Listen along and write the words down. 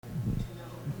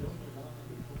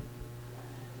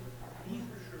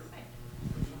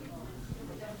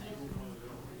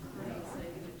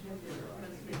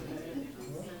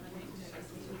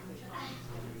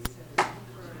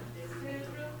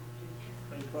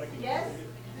Yes?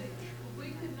 We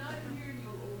could not hear you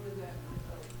over that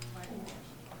microphone.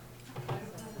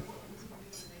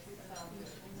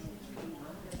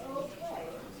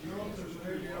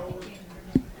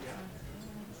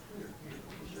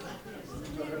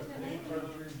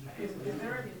 Is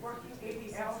there any working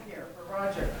ADL here for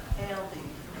Roger? ALD.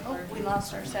 Oh, we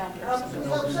lost our sound person.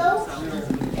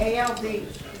 ALD.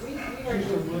 We heard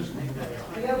you.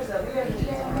 We hope so. We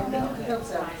understand. We hope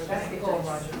so. That's the goal,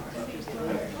 Roger.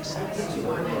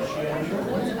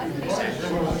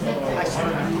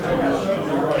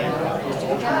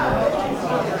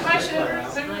 Hi, Senator.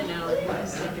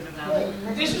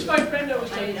 This is my friend I was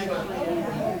telling you about.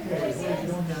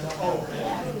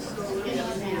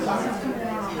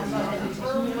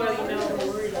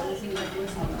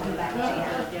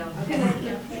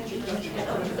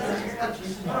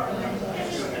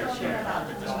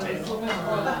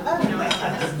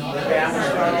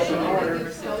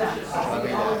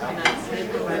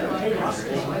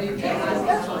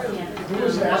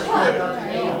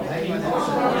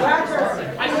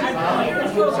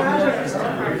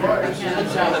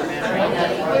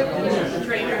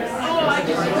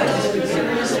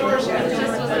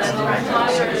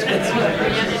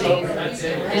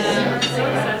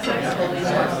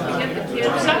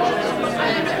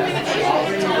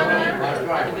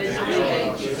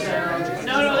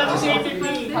 No, that's the APP.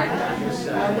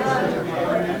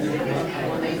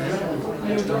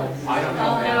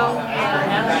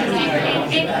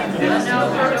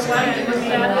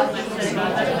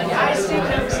 I still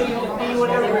have COP,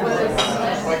 whatever it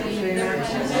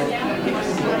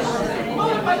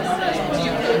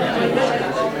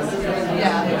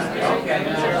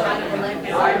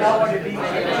I know what it means.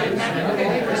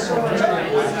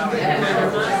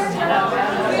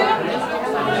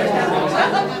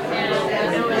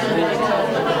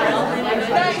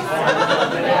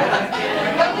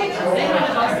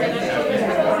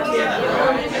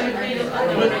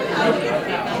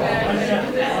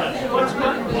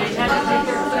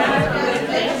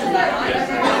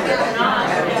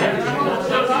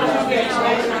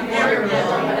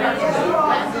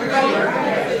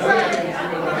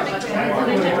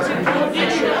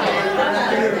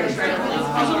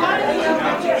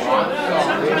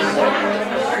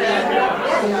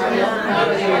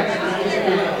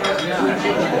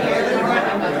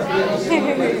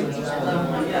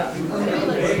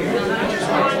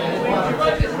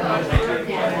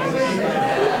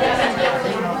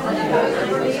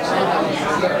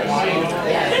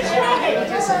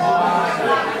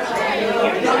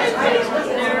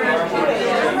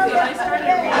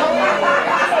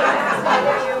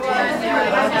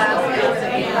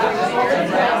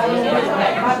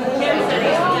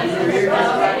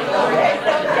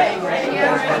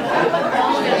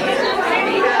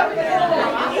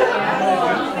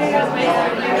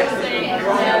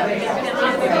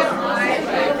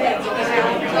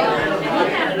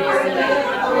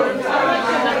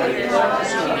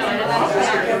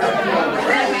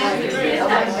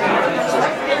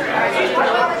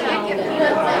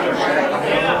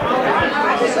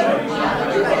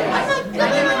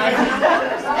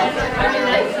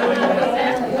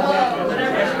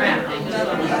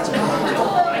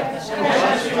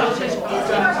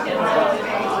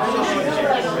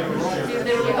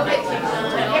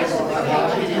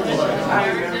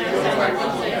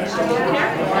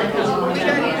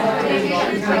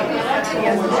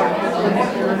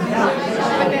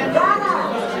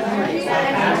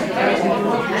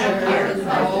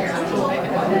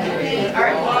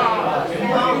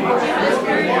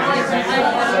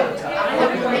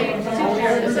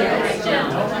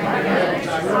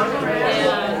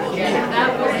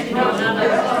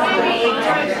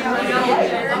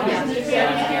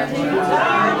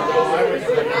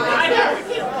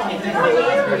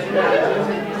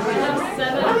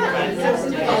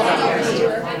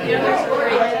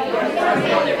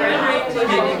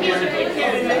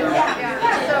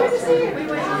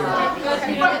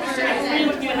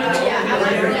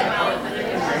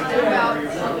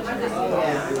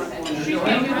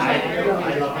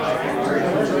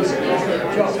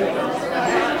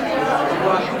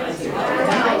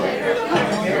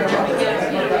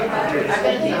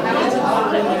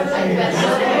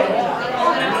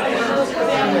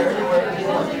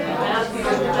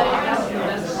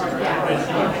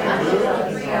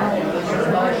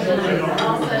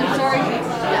 Sorry.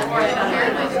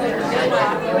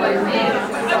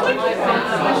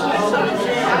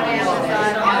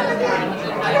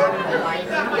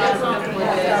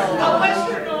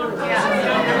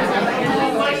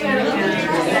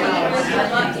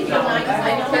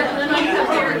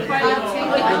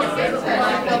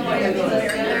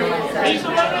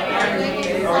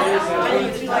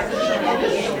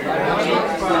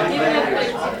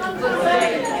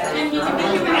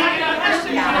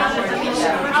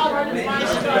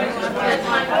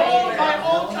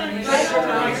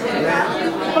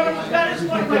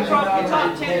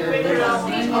 top 10 winners of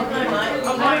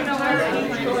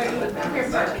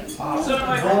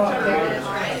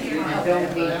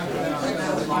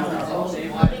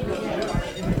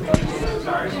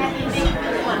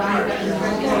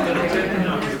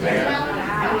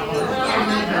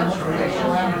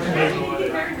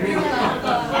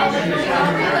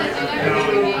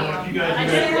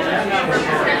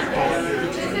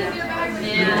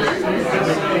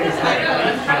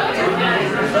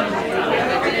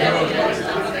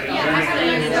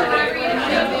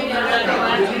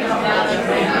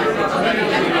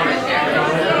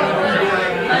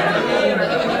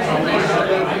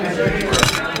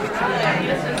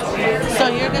So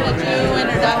you're gonna do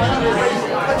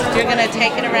introductions? You're gonna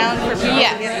take it around for people?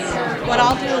 Yes. What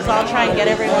I'll do is I'll try and get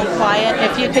everyone quiet.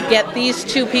 If you could get these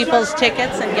two people's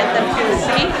tickets and get them to a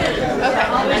seat.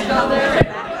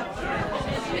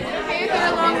 Okay, is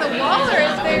there along the wall or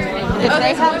is there? If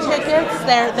they have tickets,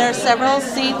 there are several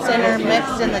seats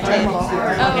intermixed in the table.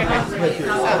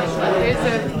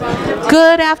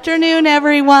 Good afternoon,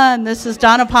 everyone. This is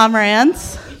Donna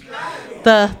Pomerantz,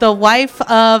 the wife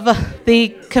of the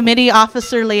committee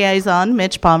officer liaison,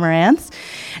 Mitch Pomerantz.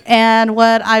 And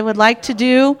what I would like to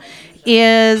do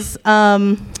is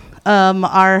our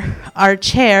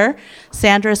chair,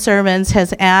 Sandra Sermons,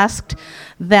 has asked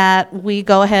that we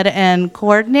go ahead and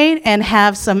coordinate and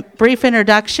have some brief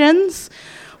introductions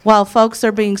while folks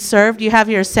are being served. You have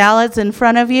your salads in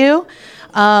front of you.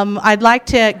 I'd like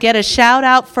to get a shout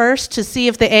out first to see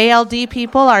if the ALD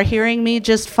people are hearing me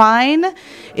just fine.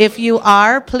 If you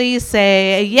are, please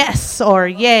say yes or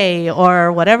yay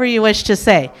or whatever you wish to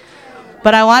say.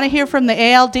 But I want to hear from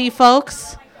the ALD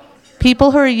folks.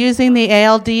 People who are using the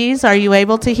ALDs, are you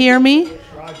able to hear me?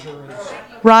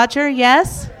 Roger,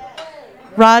 yes?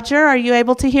 Roger, are you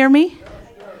able to hear me?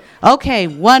 Okay,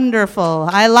 wonderful.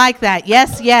 I like that.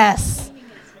 Yes, yes.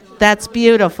 That's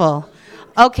beautiful.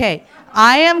 Okay,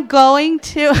 I am going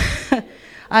to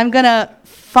I'm going to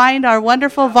find our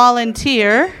wonderful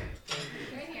volunteer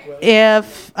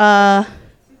if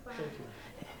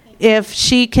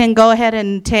she can go ahead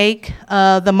and take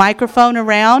the microphone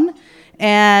around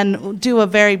and do a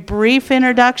very brief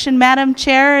introduction. Madam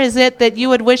Chair, is it that you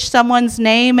would wish someone's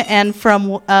name and from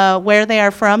where they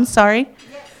are from? Sorry? Yes.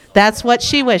 That's what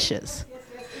she wishes.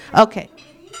 Okay.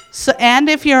 So, and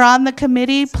if you're on the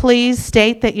committee, please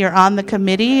state that you're on the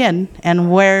committee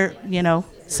and where,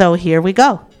 so here we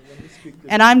go.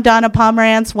 And I'm Donna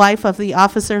Pomerantz, wife of the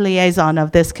officer liaison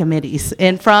of this committee,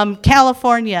 and from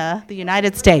California, the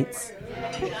United States.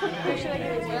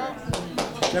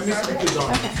 Let me speak to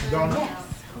Donna. Donna.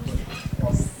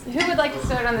 Who would like to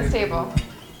start on this table?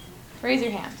 Raise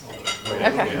your hand.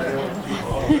 Okay.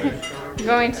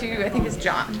 Going to, I think it's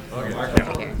John.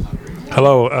 Here.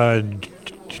 Hello,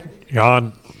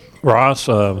 John Ross,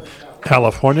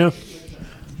 California.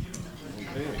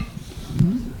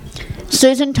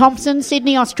 Susan Thompson,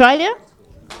 Sydney, Australia.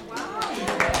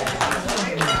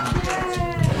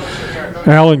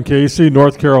 Alan Casey,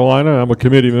 North Carolina. I'm a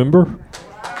committee member.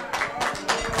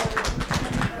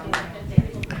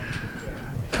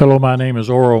 Hello, my name is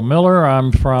Oral Miller.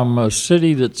 I'm from a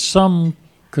city that some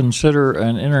consider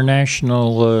an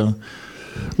international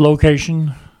location,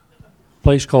 a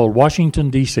place called Washington,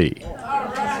 D.C.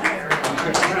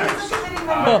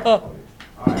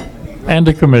 And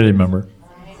a committee member.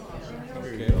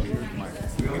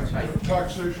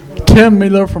 Tim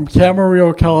Miller from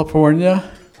Camarillo, California.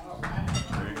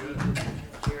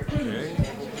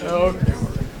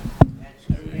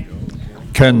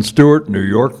 Ken Stewart, New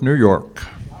York, New York.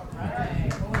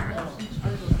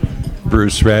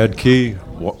 Bruce Radke,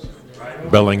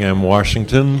 Bellingham,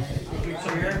 Washington.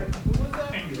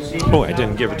 Oh, I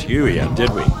didn't give it to you yet, did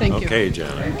we? Thank you. Okay,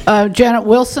 Janet. Janet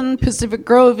Wilson, Pacific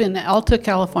Grove in Alta,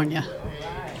 California.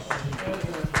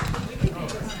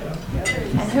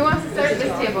 And who wants to start at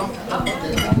this table?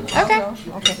 Okay.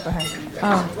 Okay, go ahead.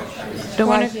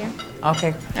 One of you.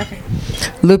 Okay. Okay.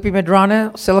 Lupe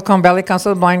Medrano, Silicon Valley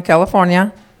Council of Blind,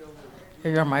 California.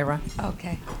 Here you are, Myra.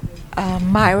 Okay.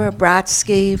 Myra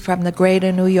Brodsky from the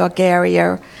greater New York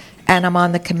area, and I'm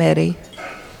on the committee.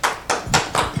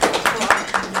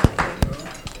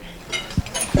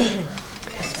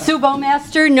 Sue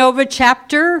Bowmaster, Nova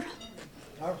Chapter.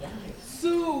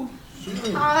 Sue.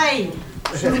 Hi.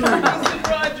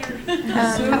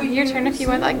 Your turn if you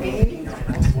would like.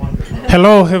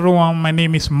 Hello, everyone. My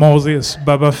name is Moses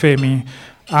Babafemi.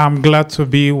 I'm glad to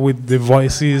be with the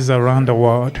voices around the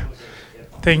world.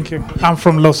 Thank you. I'm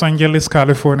from Los Angeles,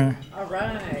 California. All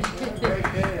right.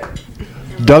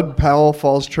 Doug Powell,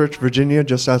 Falls Church, Virginia,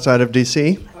 just outside of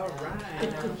D.C.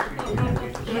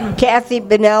 Kathy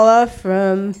Benella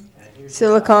from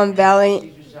Silicon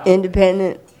Valley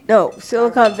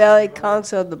Silicon Valley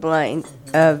Council of the Blind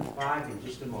of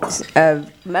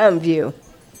Mountain View.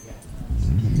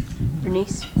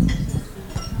 Bernice?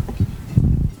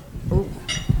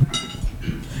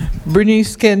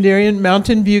 Bernice Kandarian,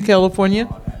 Mountain View, California.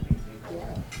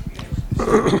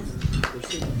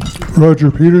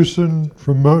 Roger Peterson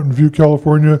from Mountain View,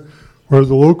 California, where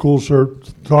the locals are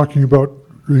talking about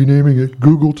renaming it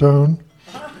Google Town.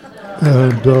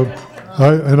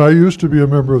 And I used to be a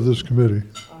member of this committee.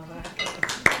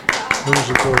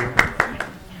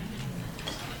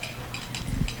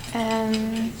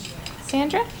 And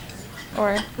Sandra?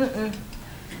 Or?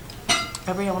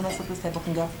 Everyone else at this table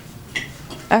can go.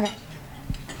 Okay.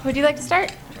 Would you like to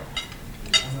start?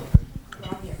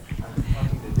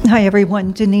 Hi,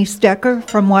 everyone. Denise Decker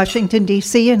from Washington,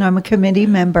 D.C., and I'm a committee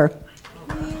member.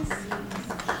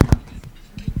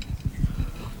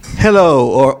 Hello,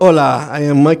 or hola. I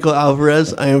am Michael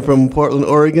Alvarez. I am from Portland,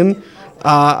 Oregon.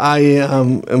 I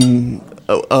am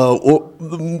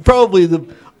probably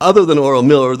other than Oral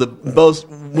Miller, the most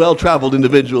well-traveled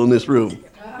individual in this room.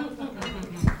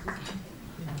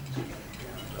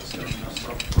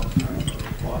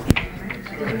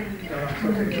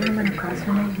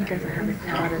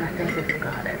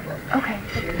 Okay.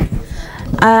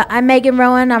 I'm Megan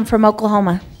Rowan. I'm from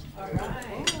Oklahoma.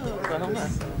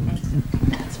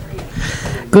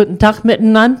 Guten Tag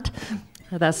miteinander.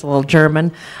 That's a little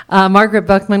German. Margaret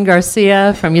Buckman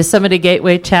Garcia from Yosemite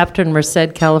Gateway Chapter in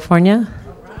Merced, California.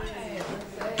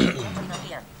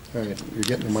 All right, you're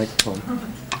getting the microphone.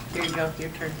 Here you go, your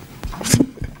turn.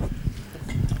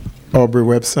 Aubrey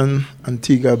Webson,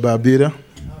 Antigua Barbuda.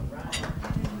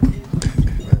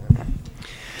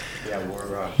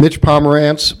 Mitch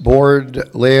Pomerantz,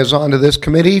 board liaison to this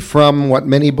committee from what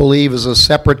many believe is a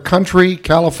separate country,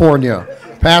 California,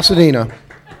 Pasadena.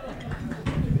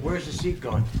 Where's the seat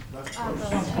going?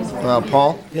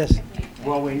 Paul? Yes.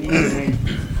 Well, we need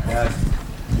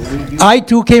I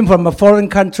too came from a foreign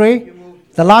country.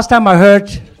 The last time I heard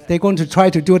they're going to try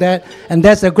to do that, and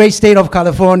that's the great state of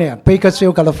California,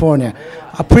 Bakersfield, California.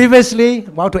 Previously,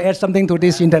 want to add something to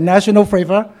this international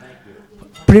flavor.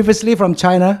 Previously from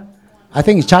China, I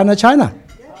think it's China.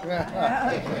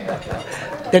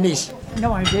 Denise.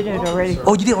 No, I did it already.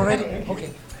 Oh, you did already?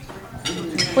 Okay.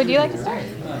 Would you like to start?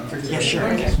 Yeah, sure.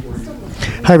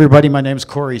 Hi, everybody. My name is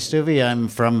Corey Stuvey. I'm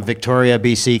from Victoria,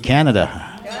 BC, Canada.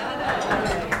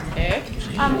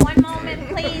 One moment,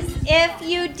 please. If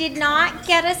you did not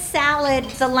get a salad,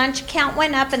 the lunch count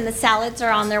went up and the salads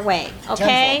are on their way,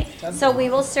 okay? Tenfold. So we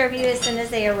will serve you as soon as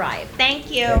they arrive.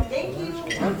 Thank you.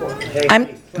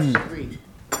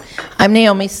 I'm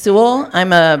Naomi Sewell.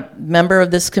 I'm a member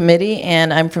of this committee,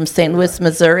 and I'm from St. Louis,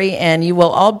 Missouri, and you will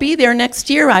all be there next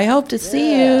year. I hope to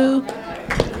see you.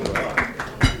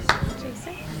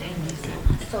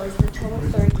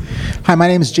 Hi, my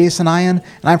name is Jason Ian, and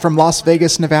I'm from Las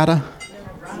Vegas, Nevada.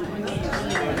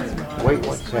 Wait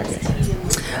 1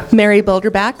 second. Mary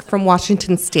Boulderback from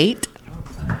Washington State.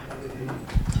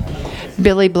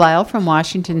 Billy Blyle from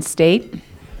Washington State.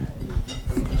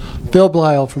 Bill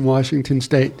Blyle from Washington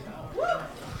State.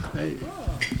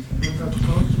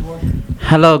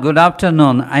 Hello, good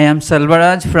afternoon. I am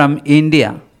Selvaraj from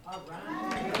India.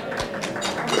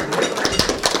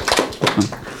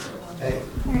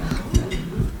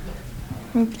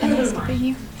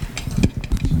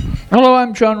 Hello,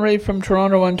 I'm John Ray from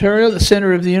Toronto, Ontario, the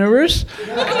center of the universe.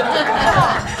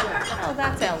 Oh,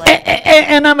 that's LA.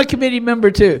 And I'm a committee member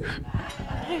too.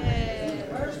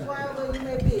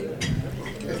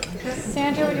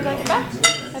 Sandra, would you like it back?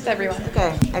 That's everyone.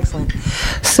 Okay, excellent.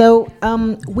 So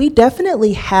we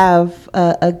definitely have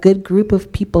a good group of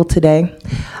people today,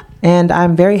 and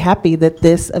I'm very happy that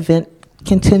this event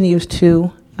continues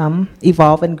to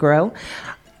evolve and grow.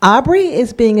 Aubrey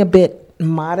is being a bit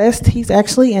modest. He's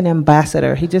actually an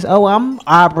ambassador. He just, I'm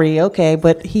Aubrey, okay,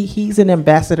 but he's an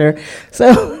ambassador.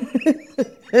 So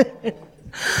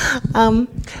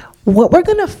what we're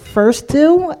going to first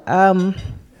do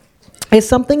is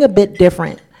something a bit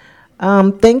different.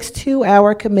 Thanks to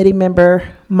our committee member,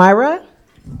 Myra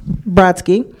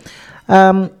Brodsky,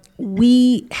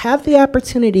 we have the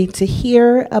opportunity to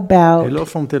hear about... Hello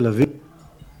from Tel Aviv.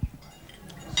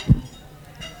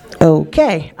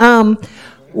 Okay.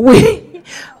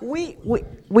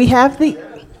 We have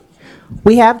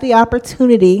the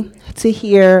opportunity to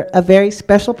hear a very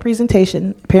special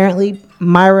presentation. Apparently,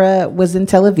 Myra was in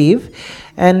Tel Aviv,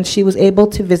 and she was able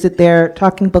to visit their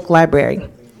Talking Book Library.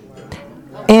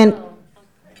 And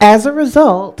as a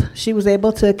result, she was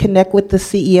able to connect with the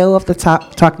CEO of the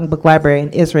Talking Book Library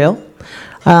in Israel.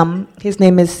 His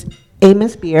name is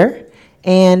Amos Beer,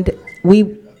 and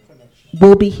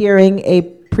we'll be hearing a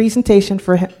presentation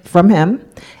from him,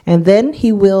 and then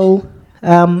he will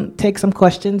take some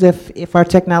questions if our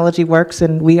technology works,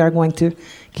 and we are going to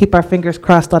keep our fingers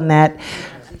crossed on that.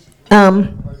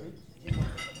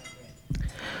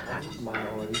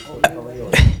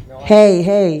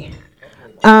 Hey.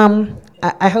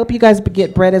 I hope you guys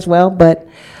get bread as well, but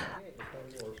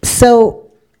so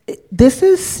this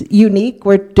is unique.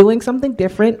 We're doing something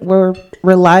different. We're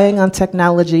relying on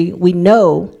technology. We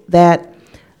know that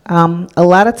a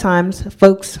lot of times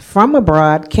folks from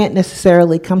abroad can't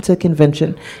necessarily come to a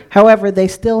convention. However, they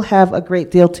still have a great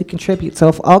deal to contribute. So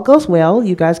if all goes well,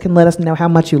 you guys can let us know how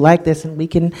much you like this, and we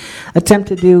can attempt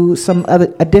to do some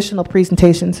other additional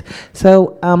presentations.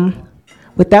 So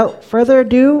without further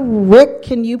ado, Rick,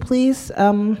 can you please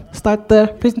start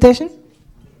the presentation?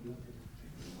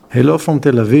 Hello from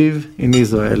Tel Aviv in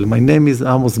Israel. My name is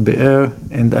Amos Be'er,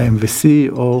 and I am the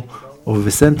CEO of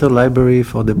the Center Library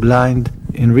for the Blind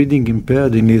and Reading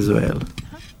Impaired in Israel.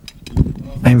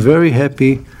 I'm very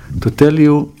happy to tell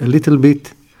you a little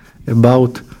bit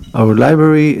about our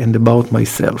library and about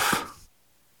myself.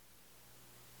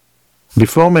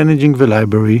 Before managing the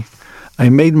library, I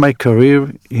made my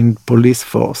career in police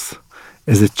force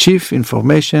as a Chief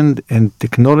Information and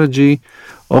Technology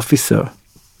Officer.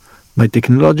 My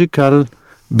technological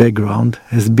background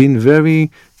has been very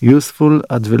useful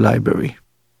at the library,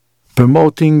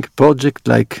 promoting projects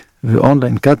like the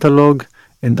online catalog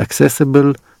and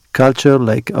accessible culture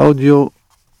like audio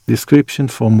description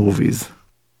for movies.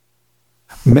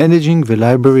 Managing the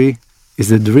library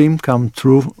is a dream come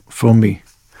true for me.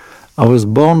 I was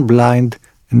born blind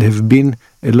and have been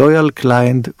a loyal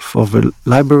client for the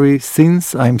library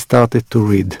since I started to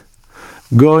read,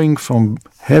 going from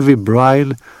heavy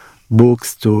braille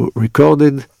books to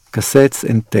recorded cassettes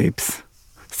and tapes,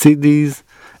 CDs,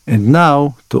 and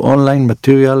now to online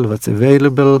material that's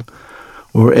available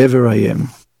wherever I am.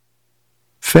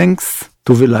 Thanks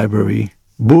to the library,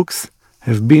 books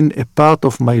have been a part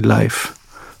of my life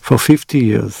for 50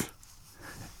 years,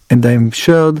 and I am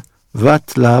shared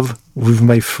that love with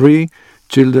my 3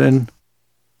 children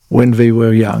when they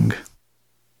were young.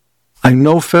 I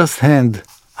know firsthand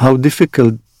how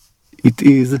difficult it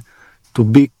is to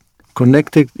be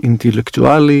connected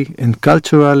intellectually and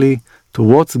culturally to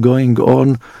what's going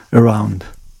on around,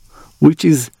 which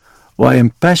is why I'm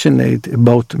passionate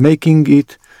about making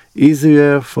it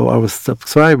easier for our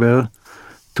subscribers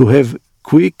to have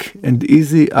quick and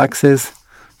easy access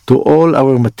to all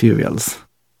our materials.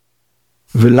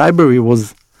 The library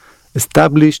was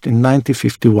established in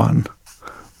 1951,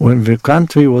 when the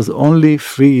country was only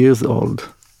 3 years old,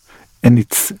 and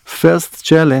its first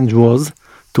challenge was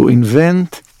to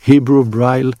invent Hebrew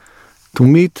Braille to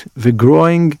meet the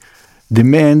growing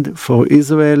demand for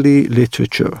Israeli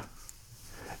literature.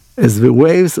 As the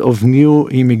waves of new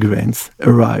immigrants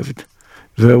arrived,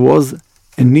 there was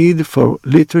a need for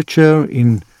literature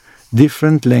in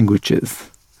different languages,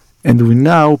 and we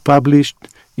now published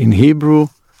in Hebrew,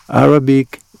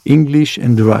 Arabic, English,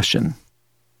 and Russian.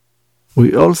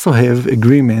 We also have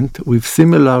agreement with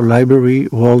similar library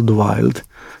worldwide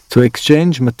to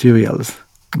exchange materials,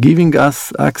 giving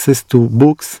us access to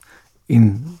books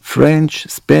in French,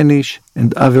 Spanish,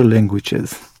 and other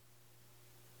languages.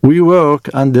 We work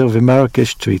under the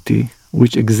Marrakesh Treaty,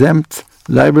 which exempts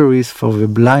libraries for the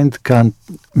blind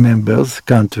members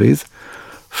countries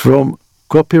from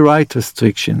copyright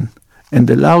restriction and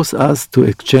allows us to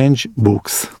exchange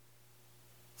books.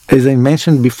 As I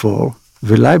mentioned before,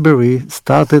 the library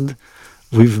started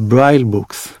with Braille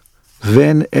books,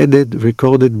 then added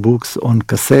recorded books on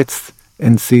cassettes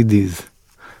and CDs,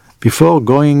 before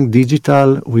going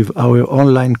digital with our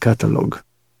online catalog.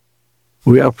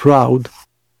 We are proud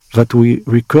that we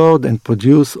record and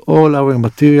produce all our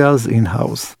materials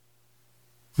in-house.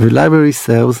 The library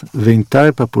serves the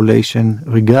entire population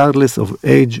regardless of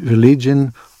age,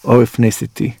 religion, or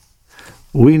ethnicity.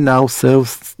 We now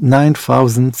serve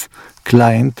 9,000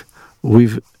 clients,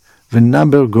 with the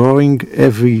number growing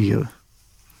every year.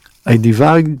 I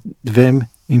divide them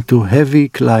into heavy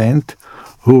clients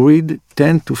who read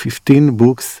 10 to 15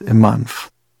 books a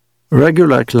month,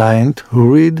 regular clients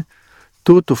who read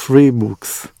 2 to 3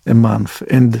 books a month,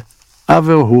 and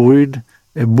others who read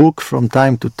a book from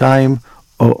time to time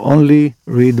or only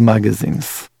read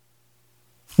magazines.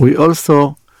 We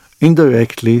also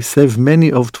indirectly serve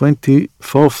many of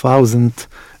 24,000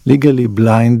 legally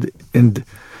blind and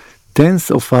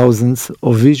tens of thousands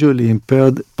of visually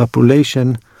impaired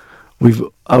population with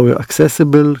our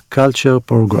accessible culture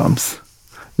programs,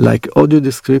 like audio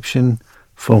description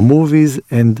for movies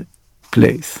and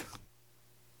plays.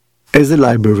 As a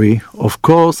library, of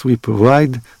course, we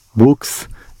provide books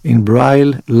in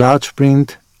braille, large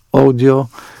print, audio,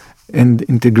 and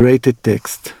integrated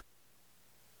text.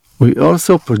 We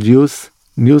also produce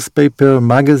newspaper,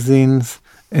 magazines,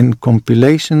 and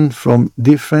compilation from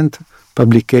different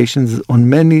publications on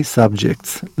many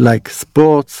subjects like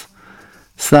sports,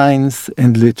 science,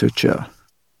 and literature.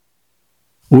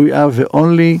 We are the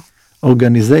only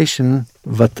organization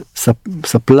that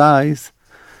supplies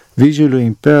visually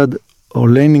impaired or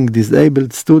learning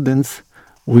disabled students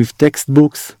with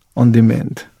textbooks on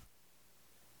demand.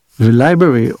 The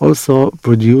library also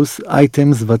produces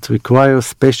items that require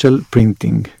special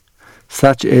printing,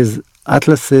 such as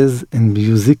atlases and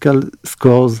musical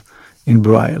scores in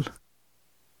braille.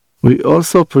 We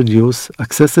also produce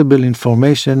accessible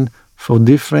information for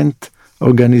different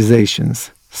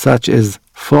organizations, such as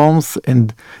forms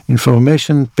and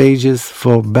information pages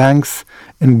for banks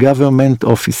and government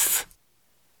offices,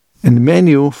 and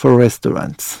menu for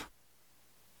restaurants.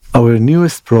 Our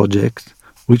newest project,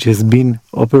 which has been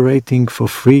operating for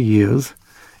 3 years,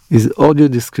 is audio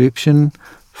description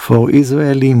for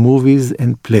Israeli movies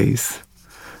and plays,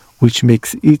 which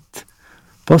makes it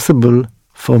possible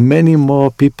for many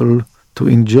more people to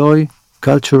enjoy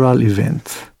cultural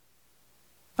events.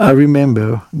 I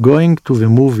remember going to the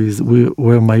movies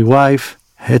where my wife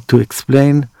had to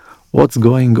explain what's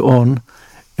going on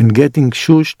and getting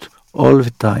shushed all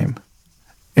the time.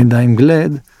 And I'm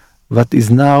glad that is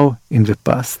now in the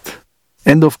past.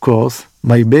 And of course,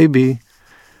 my baby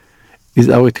is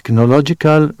our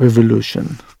technological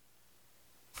revolution.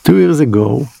 2 years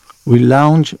ago, we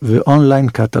launched the online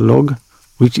catalog,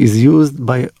 which is used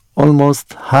by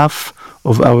almost half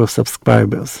of our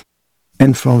subscribers.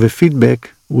 And from the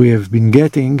feedback we have been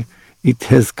getting, it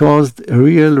has caused a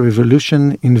real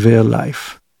revolution in their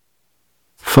life.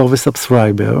 For the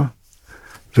subscriber,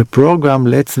 the program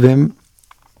lets them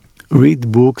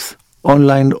read books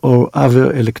online or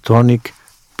other electronic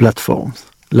platforms,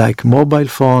 like mobile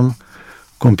phone,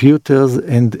 computers,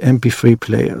 and MP3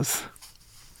 players,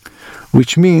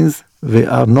 which means they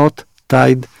are not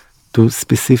tied to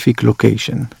specific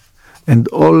location, and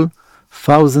all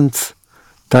thousands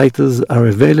titles are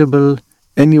available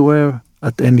anywhere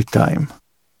at any time.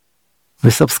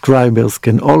 The subscribers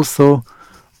can also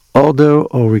order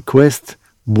or request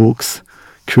books,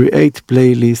 create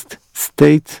playlists,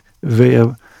 state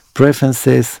their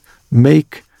preferences,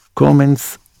 make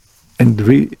comments, and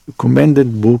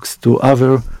recommended books to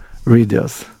other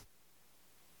readers.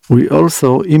 We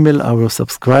also email our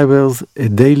subscribers a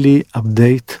daily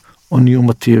update on new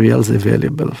materials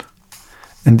available.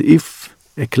 And if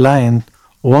a client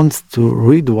wants to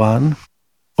read one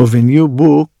of a new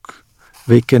book,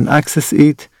 they can access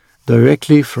it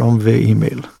directly from the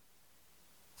email.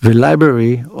 The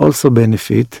library also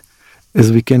benefits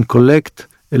as we can collect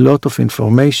a lot of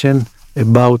information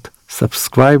about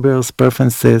subscribers'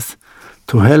 preferences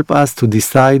to help us to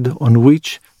decide on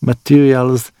which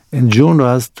materials and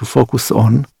genres to focus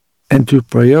on and to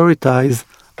prioritize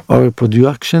our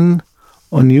production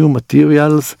on new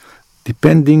materials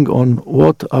depending on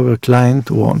what our client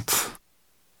wants.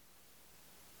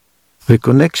 The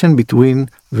connection between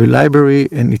the library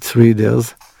and its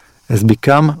readers has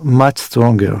become much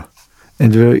stronger,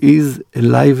 and there is a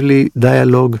lively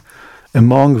dialogue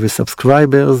among the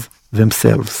subscribers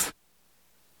themselves,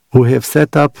 who have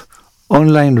set up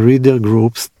online reader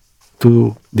groups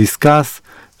to discuss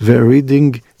their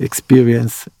reading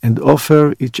experience and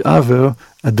offer each other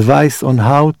advice on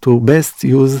how to best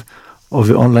use of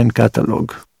the online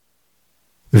catalog.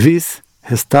 This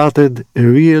has started a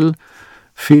real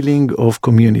feeling of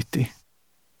community.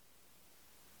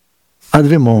 At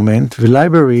the moment, the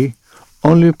library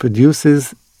only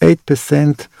produces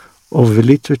 8% of the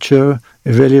literature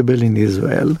available in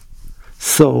Israel.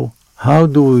 So, how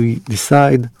do we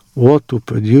decide what to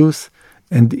produce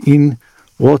and in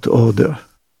what order?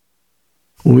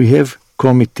 We have a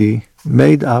committee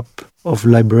made up of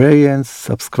librarians,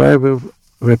 subscriber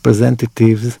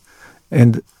representatives,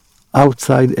 and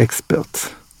outside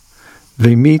experts.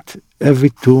 They meet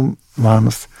every 2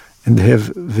 months and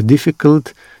have the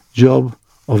difficult job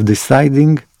of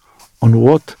deciding on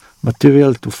what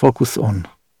material to focus on.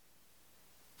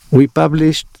 We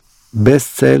published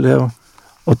bestseller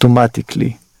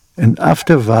automatically, and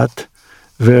after that,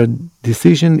 their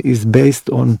decision is based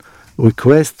on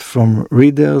requests from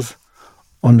readers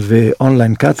on the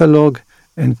online catalog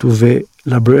and to the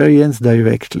librarians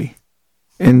directly,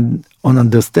 and on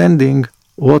understanding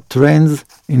what trends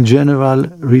in general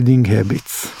reading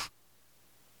habits.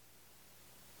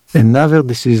 Another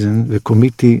decision the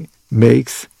committee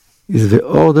makes is the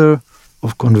order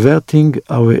of converting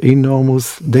our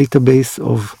enormous database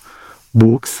of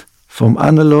books from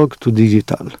analog to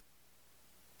digital,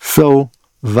 so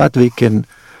that they can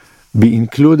be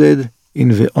included in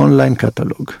the online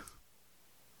catalog.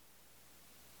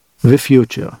 The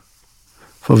future.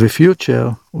 For the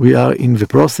future, we are in the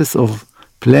process of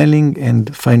planning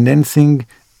and financing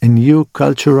a new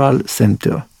cultural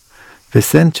center, the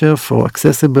Center for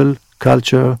Accessible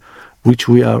Culture, which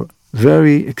we are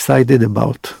very excited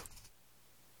about.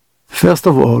 First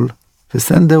of all, the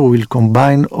center will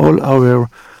combine all our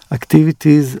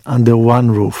activities under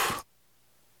one roof,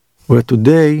 where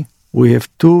today we have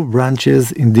 2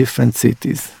 branches in different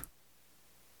cities.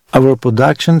 Our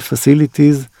production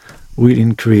facilities will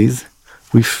increase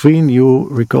with 3 new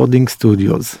recording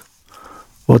studios,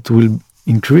 what will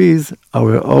increase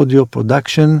our audio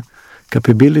production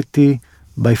capability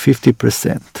by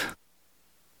 50%.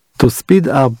 To speed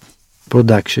up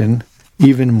production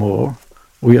even more,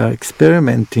 we are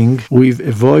experimenting with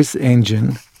a voice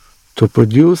engine to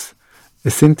produce a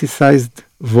synthesized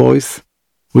voice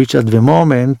which at the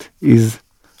moment is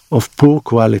of poor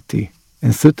quality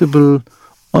and suitable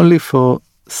only for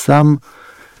some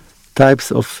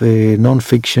types of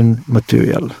non-fiction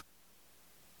material.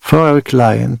 For our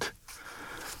client,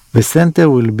 the center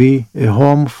will be a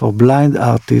home for blind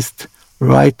artists,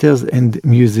 writers and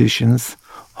musicians,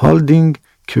 holding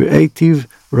creative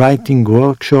writing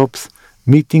workshops,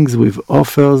 meetings with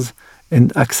authors,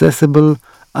 and accessible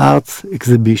arts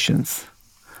exhibitions.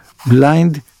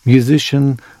 Blind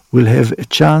musicians will have a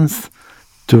chance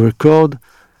to record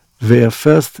their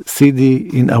first CD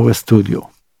in our studio.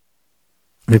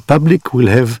 The public will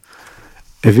have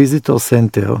a visitor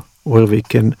center where they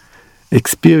can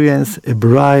experience a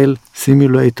braille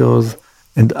simulators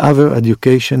and other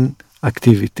education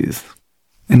activities.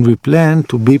 And we plan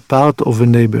to be part of a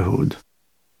neighborhood.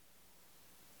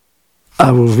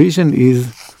 Our vision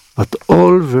is that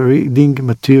all the reading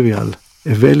material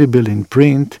available in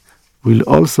print will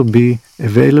also be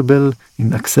available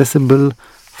in accessible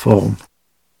form.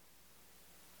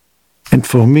 And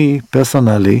for me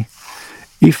personally,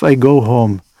 if I go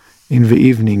home in the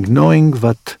evening knowing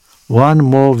that one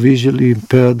more visually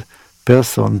impaired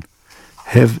person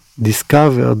have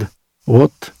discovered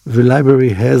what the library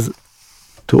has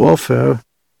to offer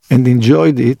and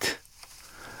enjoyed it,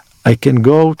 I can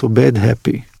go to bed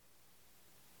happy.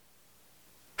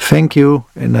 Thank you,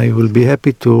 and I will be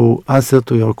happy to answer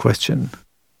to your question.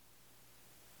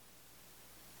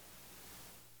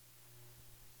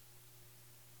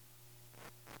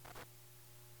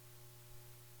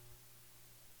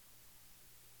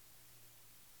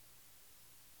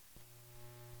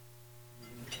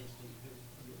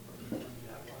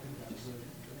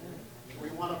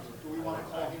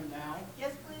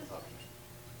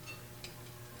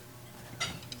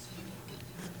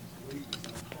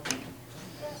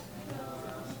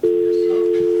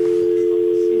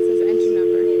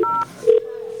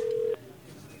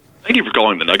 Thank you for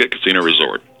calling the Nugget Casino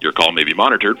Resort. Your call may be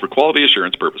monitored for quality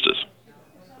assurance purposes.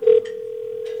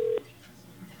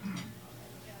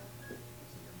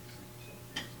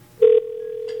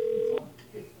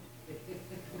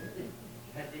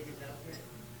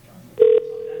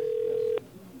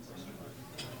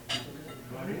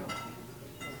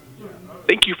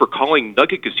 Thank you for calling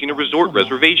Nugget Casino Resort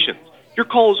Reservations. Your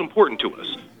call is important to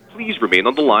us. Please remain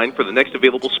on the line for the next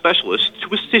available specialist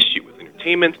to assist you with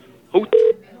entertainment, hotel.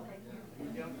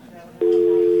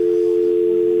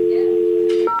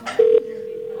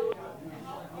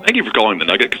 Thank you for calling the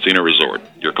Nugget Casino Resort.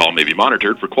 Your call may be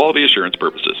monitored for quality assurance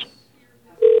purposes.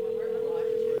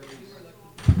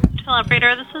 Hello,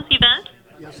 operator. This is Yvette.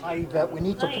 Yes, hi, Yvette. We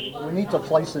need to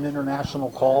place an international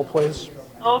call, please.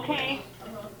 Okay.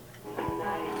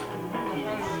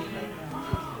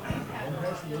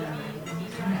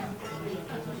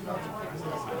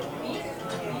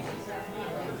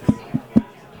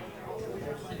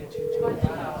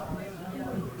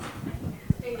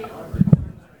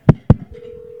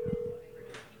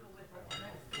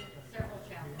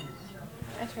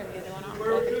 I turned the other one off,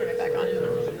 so I can turn it back on.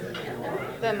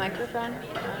 The microphone.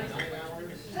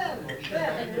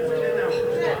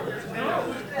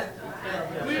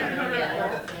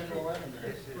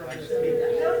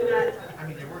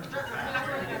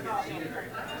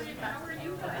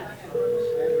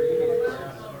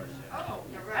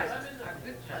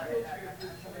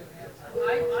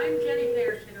 I'm getting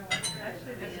there, you know.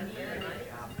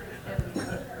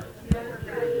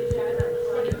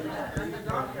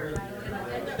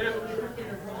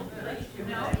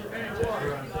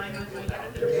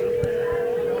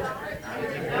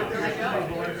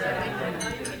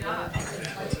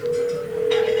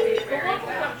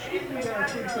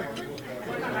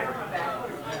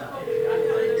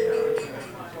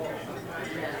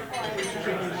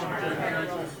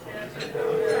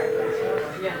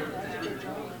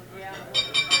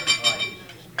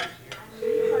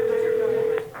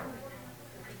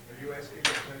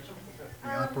 The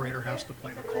operator has to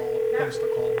place the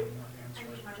call.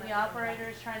 The operator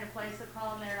is trying to place a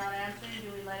call and they're not answering.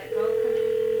 Do we let it go,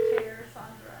 committee chair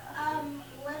Sandra?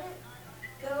 Let it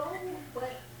go,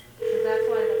 but. Because that's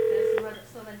why this is what,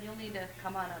 so then you'll need to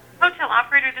come on up. Hotel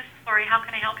operator, this is Lori. How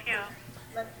can I help you?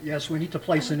 Yes, we need to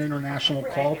place an international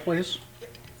call, please.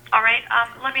 All right,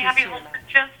 let me have you hold for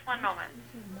just one moment.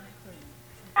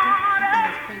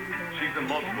 She's a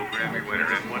multiple Grammy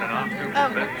winner and won an Oscar for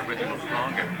Best Original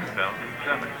Song in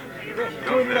 2007.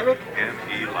 Joseph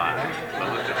M.E. Live.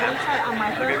 Melissa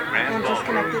Hempstead. Grand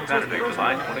Ballroom, Saturday,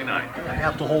 July 29th. I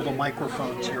have to hold a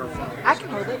microphone to your phone. I can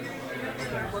hold it.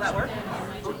 Will that work?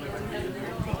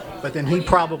 But then he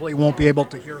probably won't be able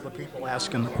to hear the people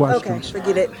asking the questions. Okay,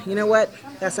 forget it. You know what?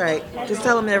 That's all right. Just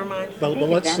tell them never mind. But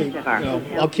let's see.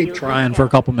 I'll keep trying for a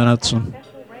couple minutes. And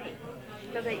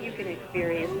so that you can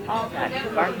experience all that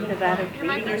Sparks Nevada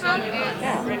treating yourself.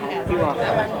 You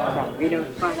offer from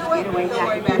Reno's Fun Getaway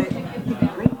packages,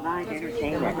 great live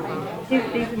entertainment, two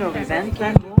seasonal events,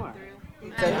 and more.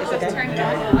 It's okay.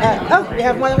 Oh, you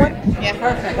have more than one? Yeah,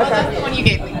 perfect. Okay. That's the one you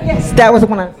gave me. Yes, that was the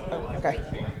one I. Okay.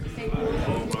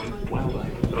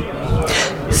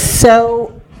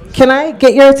 So, can I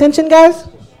get your attention, guys?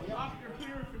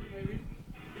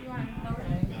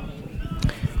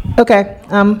 Okay.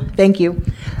 Thank you.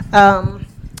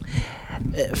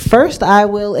 First, I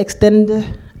will extend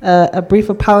a brief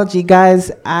apology,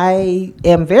 guys. I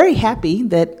am very happy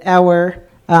that our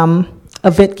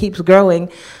event keeps growing.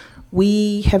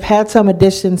 We have had some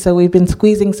additions, so we've been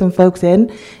squeezing some folks in,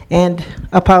 and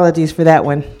apologies for that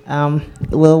one.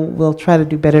 We'll try to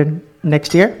do better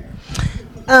next year.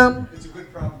 It's a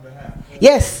good problem to have.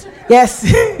 Yes, yes.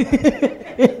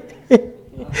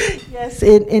 Yes,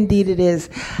 indeed it is.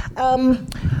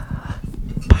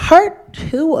 Part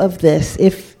two of this,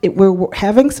 if we're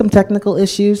having some technical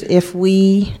issues, if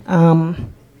we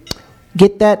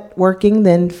get that working,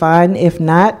 then fine. If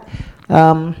not,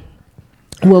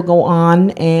 we'll go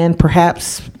on, and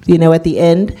perhaps, at the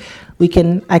end,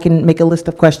 I can make a list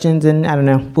of questions, and I don't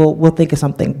know, we'll think of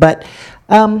something. But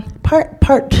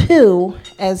part two,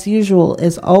 as usual,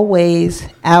 is always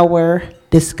our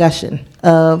discussion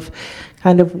of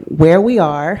kind of where we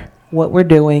are, what we're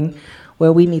doing,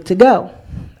 where we need to go.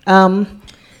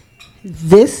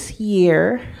 This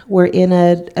year, we're in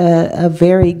a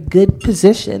very good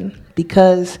position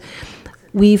because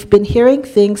we've been hearing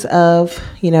things of,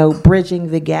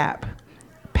 bridging the gap.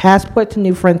 Passport to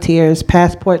New Frontiers,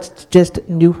 passports to just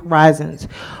New Horizons.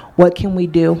 What can we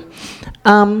do?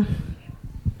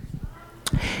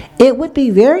 It would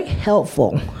be very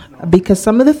helpful because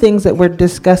some of the things that we're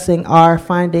discussing are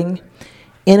finding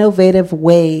innovative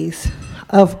ways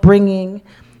of bringing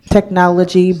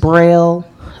technology, Braille,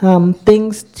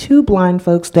 things to blind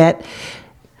folks that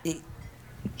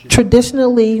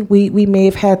traditionally we may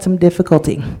have had some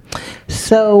difficulty.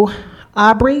 So,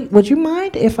 Aubrey, would you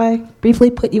mind if I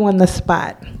briefly put you on the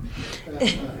spot?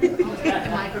 The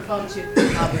microphone to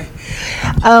Aubrey.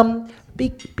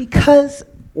 Because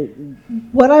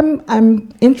what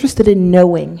I'm interested in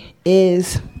knowing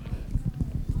is,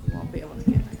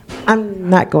 I'm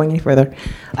not going any further.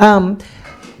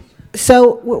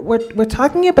 So we're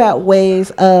talking about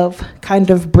ways of kind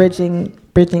of bridging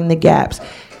the gaps.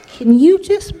 Can you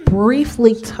just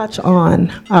briefly touch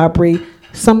on, Aubrey,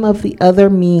 some of the other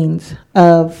means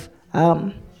of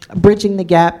bridging the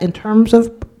gap in terms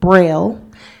of Braille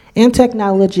and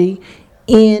technology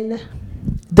in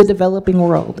the developing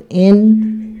world?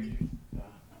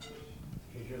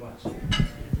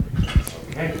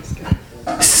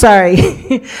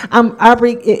 Sorry.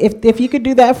 Aubrey, if you could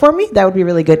do that for me, that would be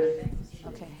really good.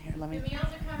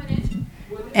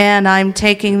 And I'm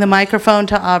taking the microphone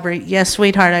to Aubrey. Yes,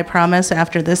 sweetheart, I promise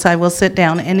after this I will sit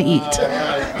down and eat.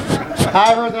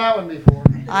 I've heard that one before.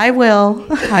 I will.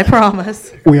 I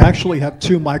promise. We actually have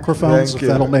two microphones, if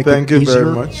that'll make it easier. Thank you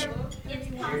very much.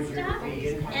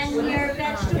 And your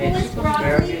vegetable is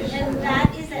broccoli, and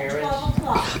that is at 12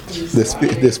 o'clock.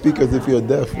 They speak as if you're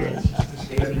deaf, right?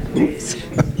 Oops.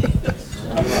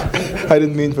 I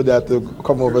didn't mean for that to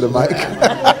come over the mic.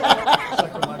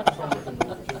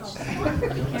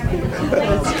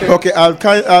 Okay,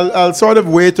 I'll sort of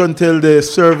wait until the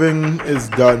serving is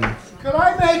done. Could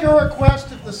I make a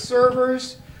request of the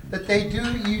servers that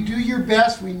you do your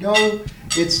best? We know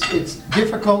it's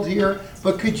difficult here,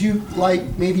 but could you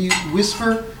maybe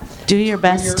whisper? Do your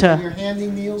best when you're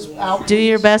handing meals out. Do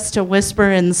your best to whisper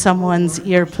in someone's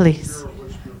ear, please.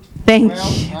 Thank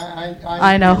Well, you.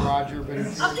 I I know. Roger, but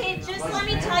it's. Okay, just let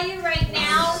me tell you right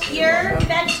now, your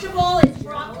vegetable is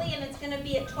broccoli and it's gonna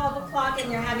be at 12 o'clock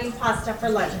and you're having pasta for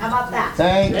lunch. How about that?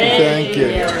 Thank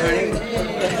you.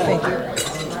 Thank you.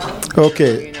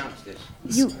 Okay.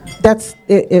 That's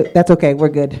okay. We're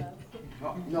good.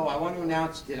 No, I want to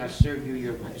announce that I serve you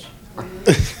your lunch.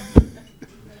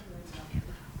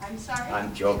 I'm sorry.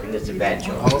 I'm joking, it's a bad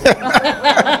joke.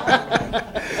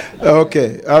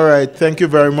 Okay. All right. Thank you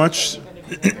very much.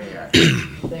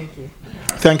 Thank you.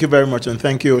 Thank you very much, and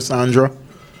thank you, Sandra.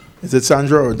 Is it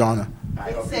Sandra or Donna?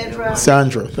 Sandra.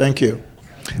 Sandra. Thank you.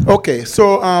 Okay.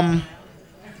 So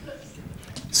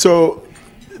so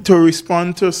to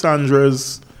respond to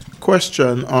Sandra's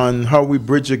question on how we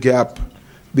bridge a gap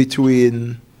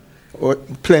between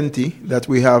plenty that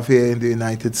we have here in the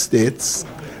United States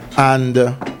and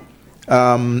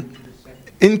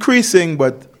increasing,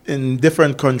 but in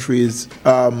different countries,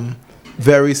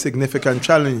 very significant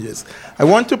challenges. I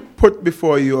want to put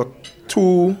before you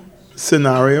two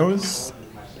scenarios.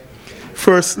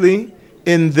 Firstly,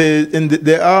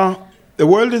 the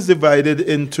world is divided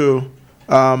into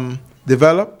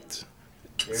developed,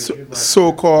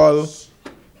 so-called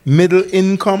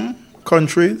middle-income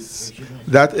countries.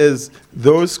 That is,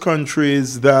 those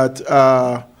countries that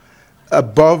are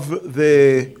above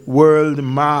the world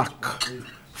mark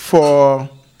for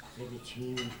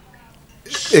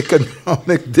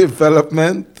economic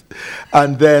development,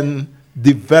 and then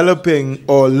developing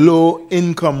or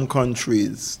low-income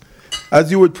countries. As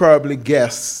you would probably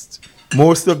guess,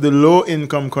 most of the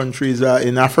low-income countries are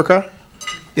in Africa.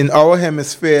 In our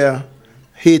hemisphere,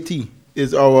 Haiti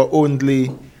is our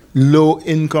only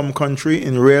low-income country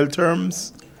in real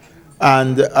terms.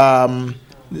 And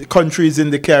countries in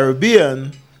the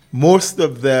Caribbean, most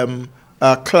of them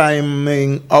are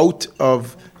climbing out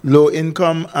of low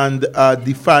income and are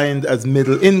defined as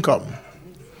middle income.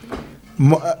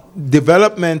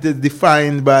 Development is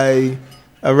defined by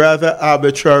a rather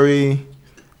arbitrary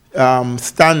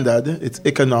standard. It's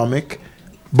economic.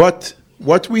 But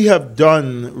what we have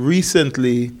done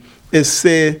recently is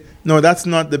say, no, that's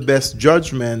not the best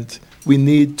judgment. We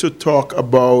need to talk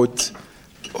about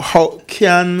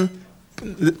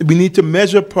we need to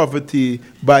measure poverty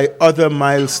by other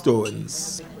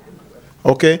milestones.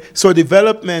 Okay? So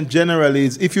development generally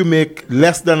is if you make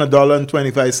less than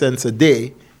 $1.25 a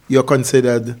day, you're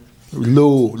considered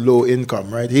low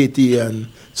income, right? Haiti and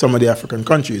some of the African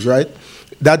countries, right?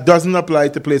 That doesn't apply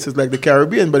to places like the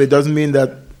Caribbean, but it doesn't mean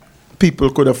that people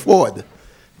could afford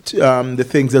the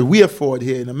things that we afford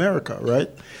here in America, right?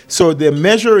 So they're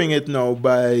measuring it now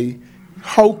by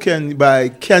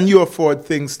can you afford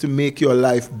things to make your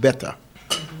life better?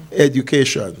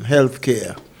 Education,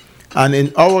 healthcare, and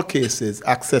in our cases,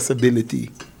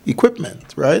 accessibility,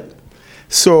 equipment, right?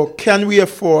 So can we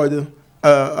afford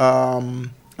a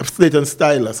slate and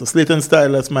stylus? A slate and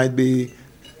stylus might be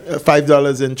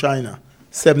 $5 in China,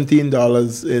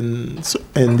 $17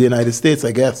 in the United States,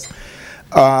 I guess.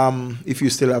 If you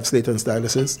still have slate and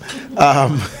styluses.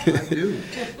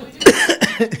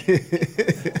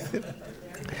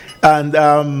 And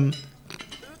I'm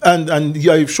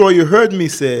sure you heard me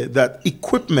say that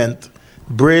equipment,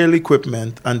 Braille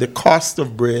equipment, and the cost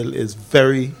of Braille is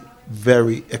very,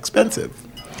 very expensive.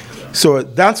 So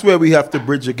that's where we have to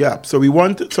bridge a gap. So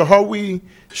how we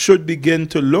should begin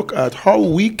to look at how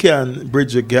we can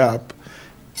bridge a gap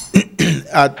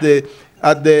at the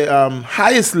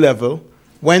highest level.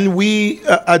 When we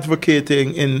are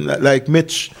advocating in, like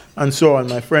Mitch and so on,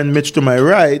 my friend Mitch to my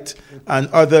right, and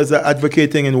others are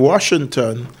advocating in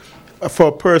Washington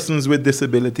for persons with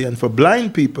disability and for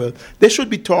blind people, they should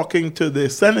be talking to the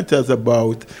senators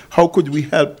about how could we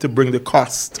help to bring the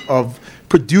cost of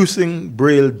producing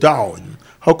Braille down.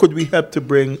 How could we help to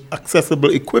bring accessible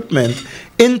equipment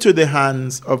into the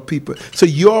hands of people? So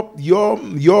your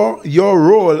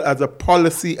role as a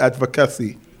policy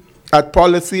advocacy, at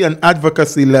policy and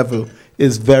advocacy level,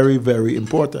 is very, very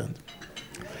important.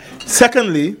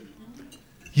 Secondly,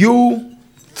 you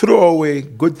throw away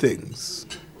good things.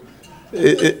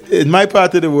 In my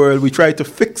part of the world, we try to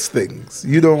fix things.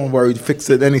 You don't worry to fix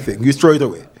anything. You throw it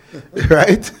away,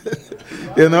 right?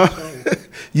 You know,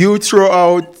 you throw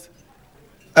out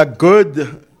a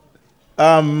good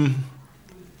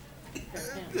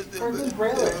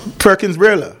Perkins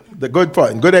Braille, the good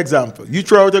point, good example. You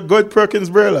throw out a good Perkins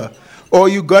Braille, or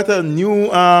you got a new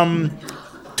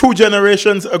 2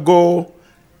 generations ago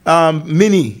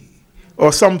mini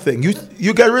or something.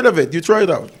 You get rid of it. You throw it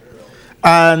out,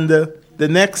 and the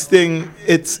next thing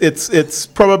it's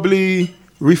probably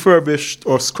refurbished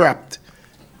or scrapped.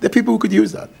 The people who could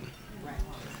use that.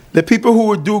 The people who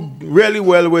would do really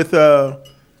well with a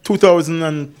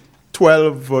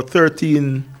 2012 or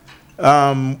 13,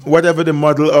 whatever the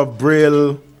model of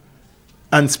Braille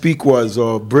and Speak was,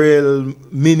 or Braille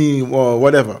Mini, or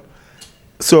whatever.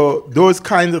 So those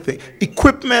kinds of things.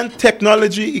 Equipment,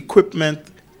 technology equipment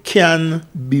can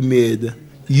be made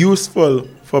useful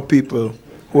for people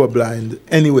who are blind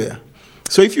anywhere.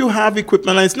 So if you have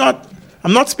equipment, and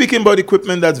I'm not speaking about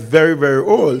equipment that's very, very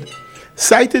old.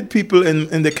 Sighted people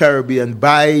in the Caribbean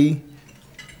buy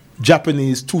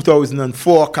Japanese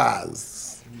 2004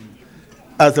 cars.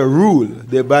 As a rule,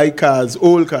 they buy cars,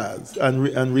 old cars, and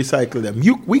recycle them.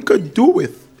 We could do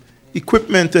with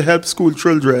equipment to help school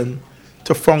children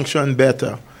to function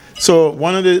better. So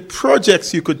one of the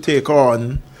projects you could take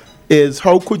on is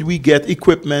how could we get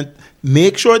equipment,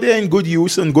 make sure they're in good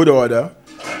use and good order,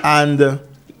 and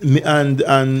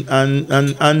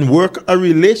work a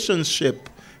relationship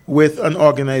with an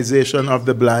organization of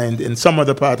the blind in some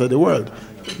other part of the world.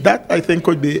 That, I think,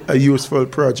 could be a useful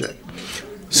project.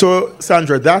 So,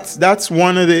 Sandra, that's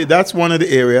one of the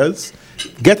areas.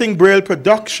 Getting Braille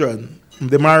production,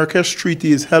 the Marrakesh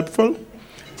Treaty is helpful.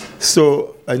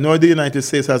 So I know the United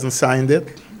States hasn't signed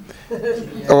it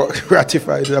or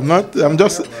ratified it. I'm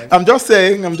just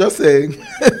saying.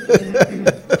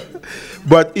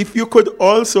 But if you could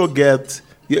also get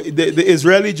the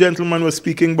Israeli gentleman was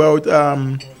speaking about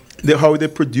how they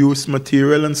produce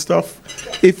material and stuff.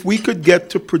 If we could get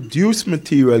to produce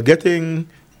material,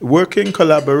 working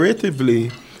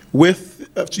collaboratively with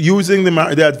using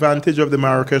the advantage of the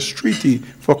Marrakesh Treaty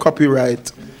for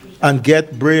copyright and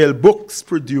get Braille books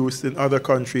produced in other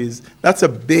countries, that's a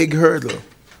big hurdle.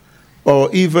 Or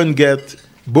even get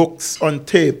books on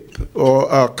tape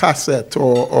or cassette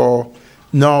or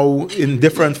now in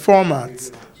different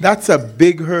formats. That's a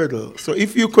big hurdle. So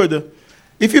if you could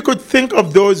think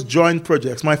of those joint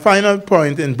projects, my final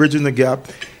point in Bridging the Gap,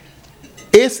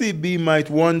 ACB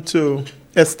might want to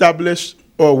establish,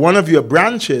 or one of your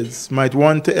branches might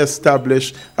want to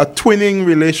establish a twinning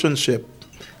relationship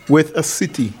with a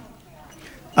city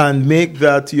and make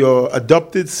that your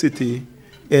adopted city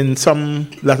in some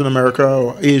Latin America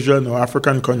or Asian or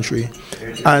African country,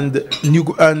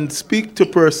 and speak to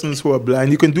persons who are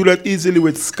blind. You can do that easily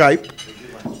with Skype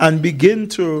and begin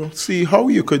to see how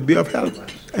you could be of help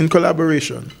in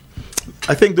collaboration.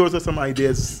 I think those are some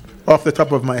ideas off the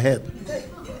top of my head.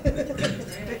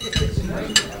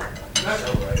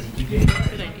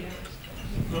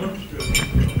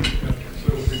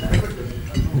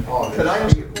 Can I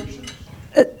ask you a question?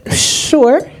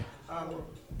 Sure.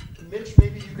 Mitch,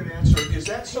 maybe you can answer. Is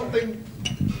that something?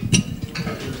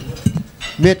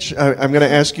 Mitch, I'm going to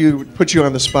ask you, put you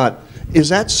on the spot. Is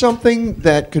that something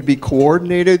that could be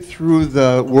coordinated through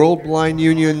the World Blind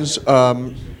Union's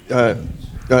North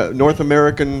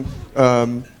American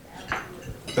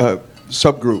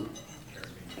subgroup?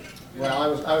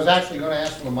 Well, I was actually going to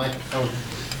ask for the microphone.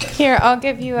 Here, I'll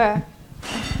give you a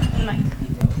mic.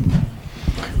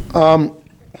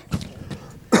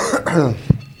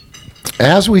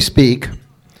 As we speak,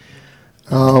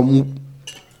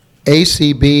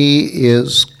 ACB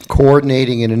is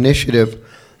coordinating an initiative.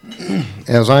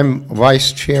 As I'm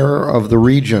vice chair of the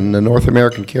region, the North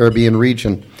American Caribbean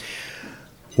region,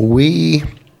 we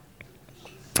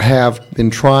have been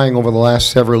trying over the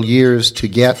last several years to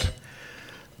get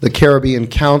the Caribbean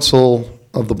Council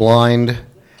of the Blind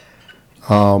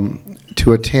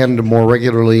to attend more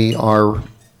regularly our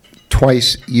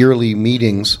twice yearly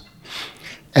meetings,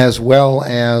 as well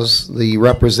as the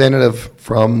representative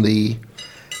from the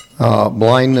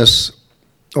blindness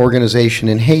organization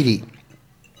in Haiti.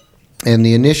 And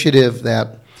the initiative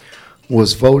that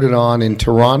was voted on in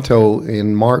Toronto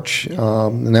in March,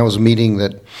 and that was a meeting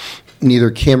that neither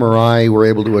Kim or I were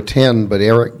able to attend, but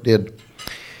Eric did.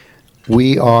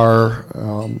 We are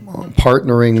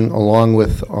partnering along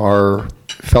with our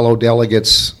fellow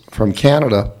delegates from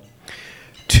Canada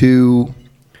to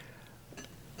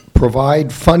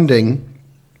provide funding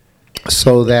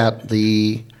so that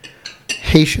the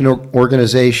Haitian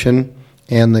organization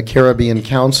and the Caribbean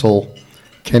Council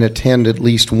can attend at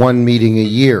least one meeting a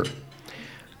year.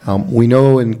 We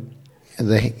know in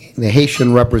the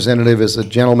Haitian representative is a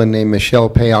gentleman named Michel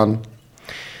Payan.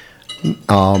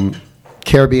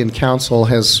 Caribbean Council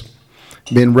has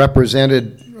been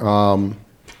represented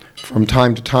from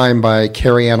time to time by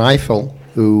Carrie Ann Eiffel,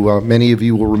 who many of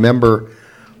you will remember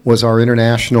was our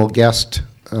international guest,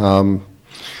 I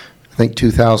think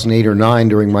 2008 or 9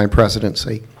 during my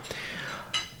presidency.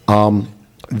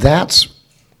 That's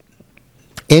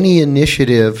any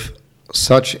initiative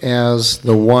such as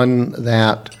the one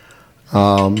that,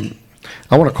 I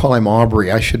want to call him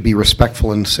Aubrey. I should be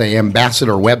respectful and say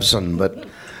Ambassador Webson, but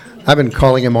I've been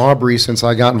calling him Aubrey since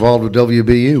I got involved with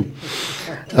WBU.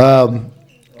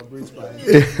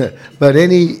 But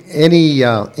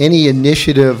any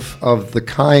initiative of the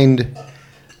kind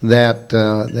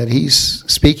that he's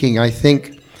speaking, I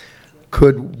think,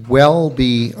 could well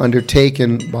be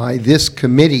undertaken by this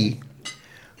committee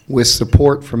with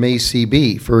support from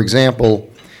ACB. For example,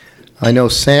 I know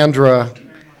Sandra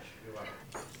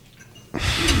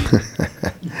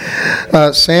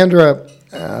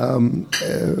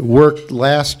worked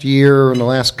last year and the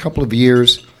last couple of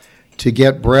years to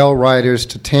get Braille writers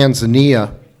to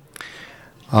Tanzania.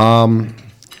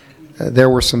 There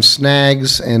were some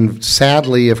snags, and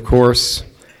sadly, of course,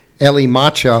 Eli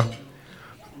Macha,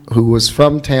 who was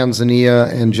from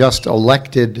Tanzania and just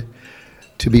elected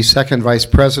to be second vice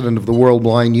president of the World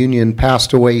Blind Union,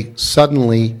 passed away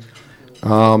suddenly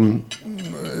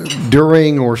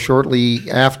during or shortly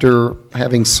after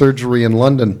having surgery in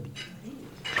London.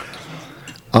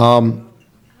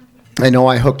 I know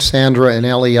I hooked Sandra and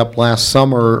Ellie up last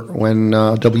summer when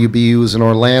WBU was in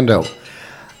Orlando.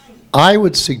 I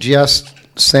would suggest,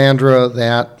 Sandra,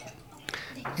 that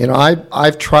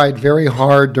I've tried very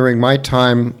hard during my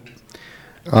time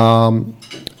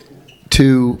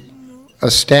to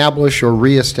establish or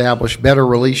reestablish better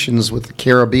relations with the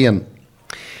Caribbean.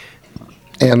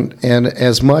 And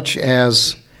as much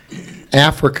as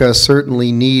Africa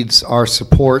certainly needs our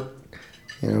support,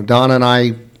 Don and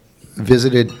I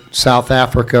visited South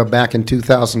Africa back in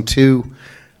 2002.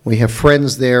 We have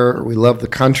friends there. We love the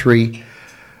country.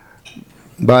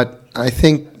 But I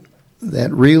think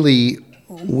that really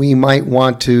we might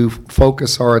want to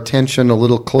focus our attention a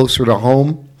little closer to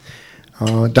home.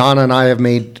 Donna and I have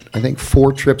made, I think,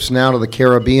 4 trips now to the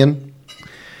Caribbean.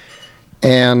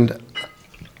 And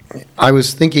I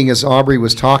was thinking as Aubrey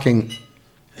was talking,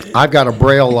 I've got a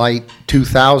Braille Light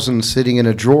 2000 sitting in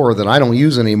a drawer that I don't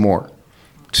use anymore.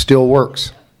 It still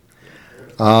works.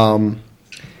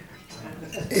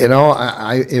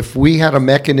 If we had a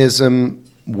mechanism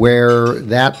where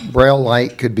that Braille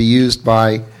Light could be used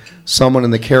by someone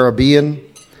in the Caribbean,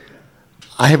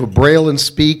 I have a Braille and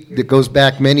Speak that goes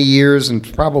back many years and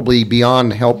probably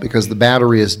beyond help because the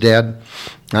battery is dead.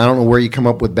 I don't know where you come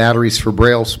up with batteries for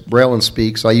Braille and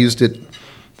Speak, so I used it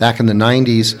back in the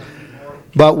 90s.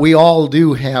 But we all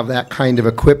do have that kind of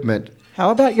equipment.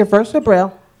 How about your Versa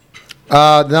Braille?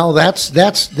 No,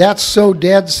 that's so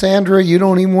dead, Sandra, you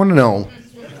don't even want to know.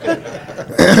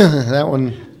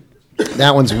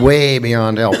 That one's way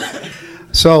beyond help.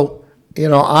 So,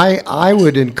 I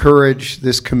would encourage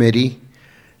this committee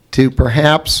to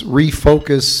perhaps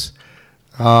refocus,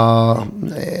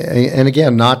 and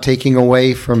again, not taking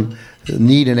away from the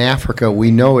need in Africa.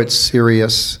 We know it's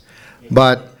serious,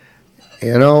 but,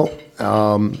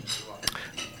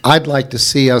 I'd like to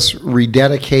see us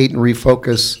rededicate and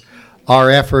refocus our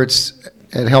efforts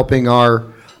at helping our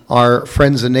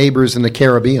friends and neighbors in the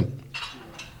Caribbean.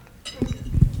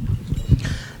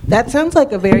 That sounds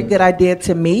like a very good idea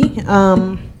to me.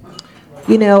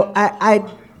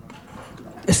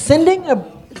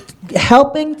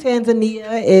 Helping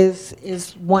Tanzania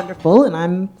is wonderful, and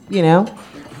I'm,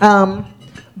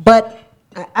 but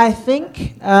I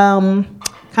think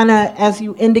kind of as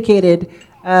you indicated,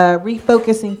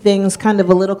 refocusing things kind of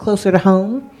a little closer to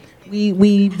home.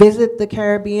 We visit the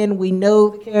Caribbean, we know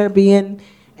the Caribbean,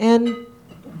 and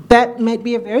that might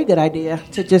be a very good idea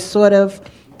to just sort of,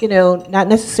 not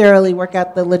necessarily work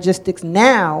out the logistics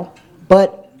now,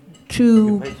 but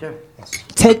to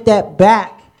take that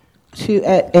back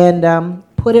and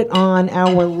put it on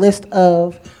our list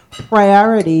of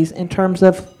priorities in terms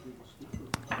of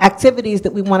activities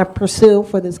that we want to pursue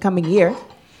for this coming year.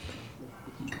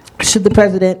 Should the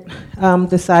president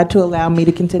decide to allow me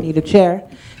to continue to chair.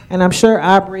 And I'm sure,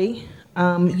 Aubrey,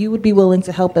 you would be willing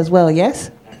to help as well, yes?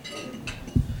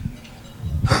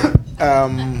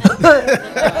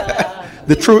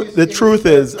 The truth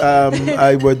is,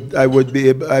 I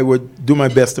would do my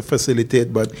best to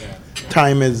facilitate, but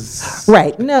time is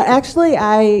right. No, actually,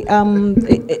 I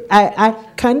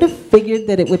kind of figured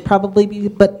that it would probably be,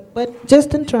 but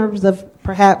just in terms of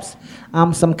perhaps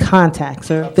some contacts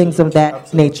or things of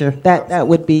that nature, that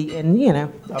would be, and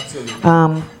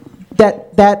absolutely.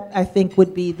 That I think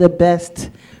would be the best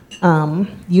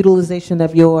utilization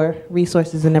of your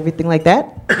resources and everything like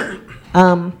that.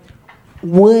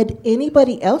 Would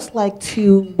anybody else like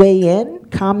to weigh in,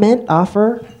 comment,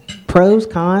 offer pros,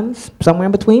 cons, somewhere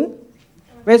in between?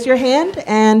 Raise your hand,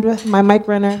 and my mic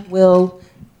runner will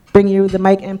bring you the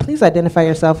mic, and please identify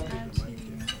yourself.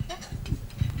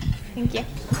 Thank you.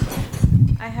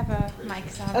 I have a mic,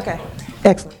 so okay,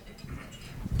 excellent.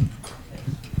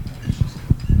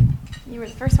 You were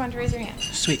the first one to raise your hand.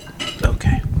 Sweet.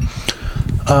 Okay.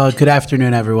 Good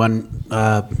afternoon, everyone.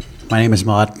 My name is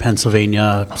Maud,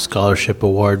 Pennsylvania Scholarship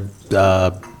Award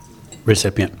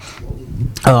recipient.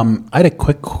 I had a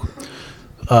quick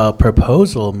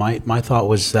proposal. My thought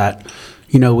was that,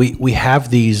 we have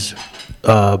these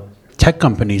tech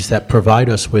companies that provide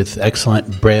us with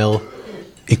excellent Braille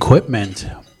equipment,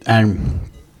 and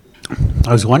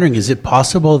I was wondering, is it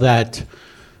possible that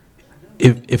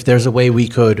if there's a way we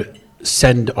could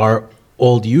send our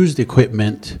old used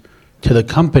equipment to the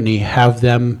company, have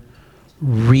them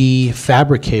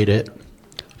refabricate it,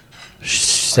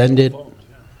 send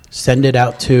it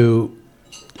out to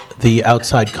the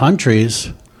outside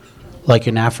countries, like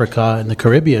in Africa and the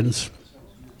Caribbeans,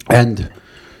 and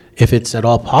if it's at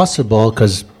all possible,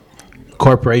 because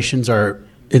corporations are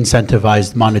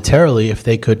incentivized monetarily, if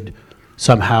they could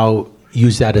somehow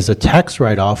use that as a tax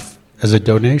write-off, as a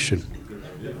donation.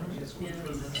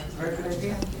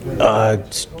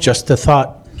 It's just a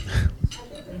thought.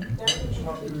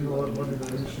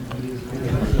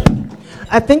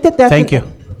 I think that that's Thank you.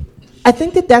 I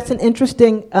think that that's an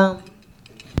interesting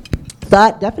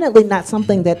thought. Definitely not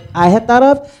something that I had thought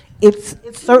of. It's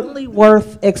certainly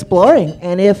worth exploring,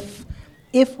 and if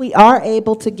we are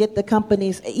able to get the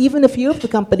companies, even a few of the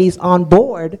companies, on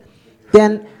board,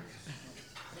 then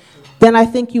I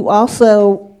think you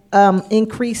also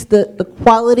increase the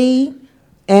quality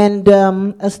and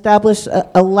establish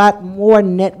a lot more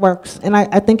networks. And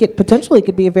I think it potentially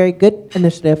could be a very good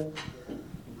initiative.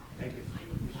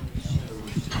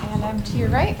 And I'm to your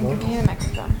right and giving you the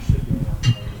microphone.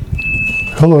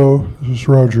 Hello, this is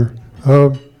Roger.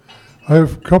 I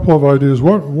have a couple of ideas.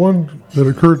 One that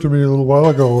occurred to me a little while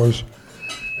ago was,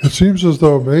 it seems as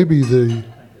though maybe the,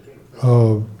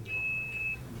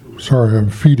 sorry, I'm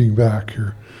feeding back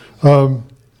here.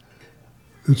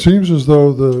 It seems as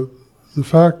though the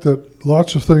fact that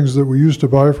lots of things that we used to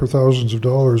buy for thousands of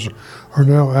dollars are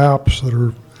now apps that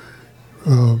are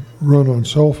run on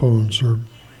cell phones or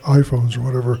iPhones or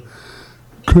whatever,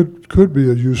 could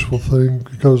be a useful thing,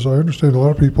 because I understand a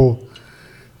lot of people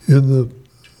in the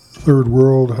third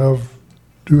world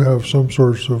do have some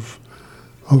sorts of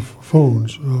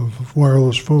phones, of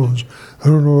wireless phones. I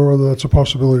don't know whether that's a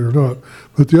possibility or not.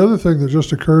 But the other thing that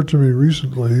just occurred to me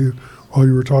recently, while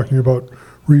you were talking about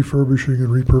refurbishing and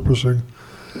repurposing,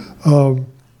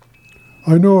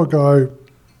 I know a guy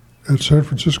at San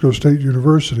Francisco State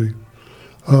University.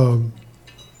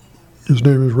 His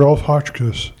name is Ralph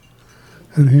Hotchkiss,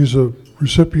 and he's a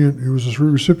recipient. He was a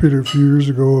recipient a few years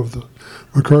ago of the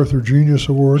MacArthur Genius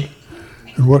Award.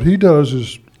 And what he does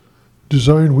is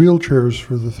design wheelchairs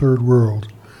for the third world.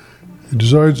 He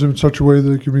designs them in such a way that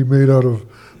they can be made out of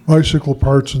bicycle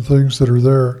parts and things that are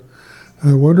there.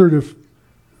 And I wondered if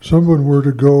someone were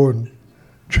to go and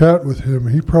chat with him,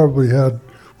 he probably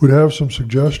would have some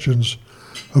suggestions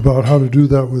about how to do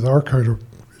that with our kind of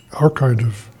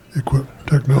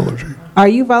technology. Are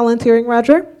you volunteering,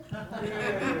 Roger?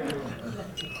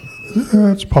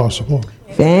 That's possible.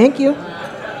 Thank you.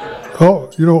 Oh,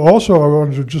 also I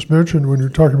wanted to just mention, when you're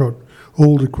talking about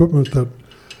old equipment, that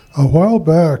a while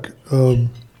back,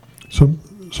 some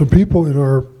people in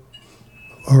our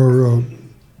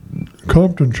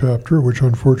Compton chapter, which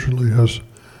unfortunately has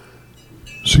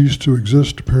ceased to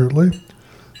exist apparently,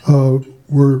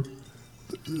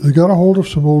 they got a hold of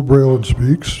some old Braille and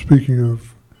Speaks, speaking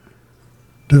of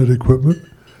dead equipment,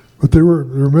 but they were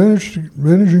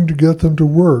managing to get them to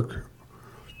work.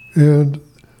 And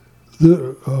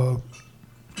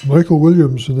Michael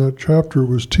Williams in that chapter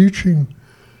was teaching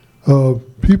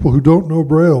people who don't know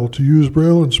Braille to use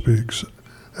Braille and Speaks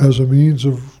as a means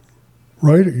of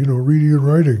writing, reading and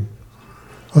writing.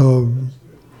 And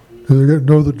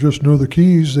they just know the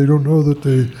keys. They don't know that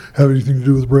they have anything to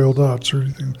do with Braille dots or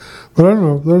anything. But I don't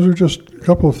know. Those are just a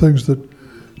couple of things that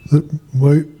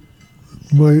might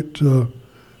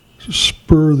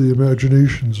spur the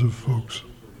imaginations of folks.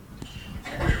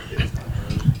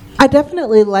 I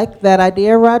definitely like that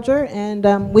idea, Roger.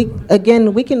 And we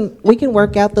can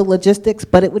work out the logistics,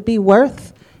 but it would be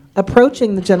worth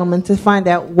approaching the gentleman to find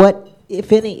out what, if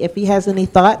he has any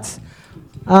thoughts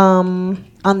on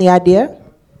the idea.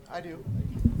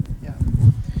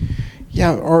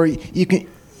 Yeah, or you can,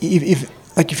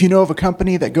 if you know of a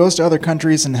company that goes to other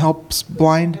countries and helps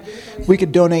blind, we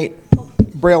could donate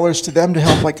Braillers to them to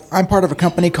help. Like, I'm part of a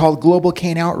company called Global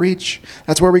Cane Outreach.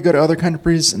 That's where we go to other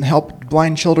countries and help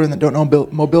blind children that don't know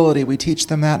mobility. We teach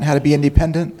them that and how to be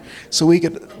independent. So we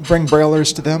could bring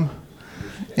Braillers to them.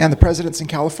 And the president's in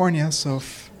California, so.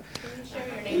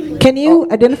 Can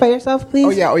you identify yourself, please?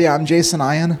 Oh yeah, I'm Jason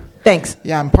Ian. Thanks.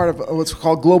 Yeah, I'm part of what's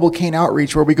called Global Cane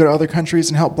Outreach, where we go to other countries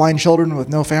and help blind children with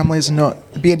no families and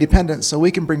be independent. So we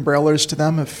can bring Braillers to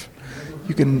them if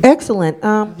You can. Excellent.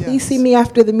 Please see me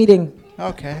after the meeting.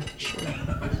 Okay. Sure.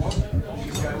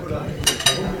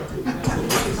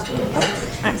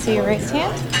 To your right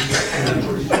hand.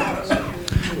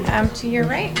 To your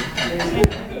right.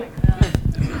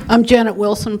 I'm Janet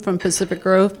Wilson from Pacific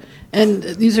Grove, and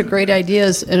these are great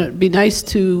ideas, and it'd be nice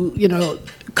to,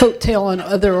 coattail on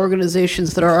other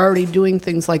organizations that are already doing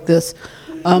things like this.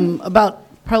 About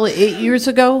probably 8 years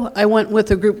ago, I went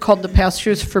with a group called the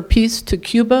Pastures for Peace to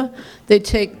Cuba.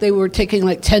 They were taking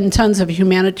like 10 tons of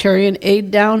humanitarian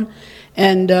aid down,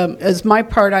 and as my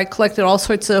part, I collected all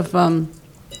sorts of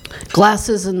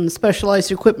glasses and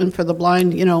specialized equipment for the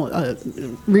blind,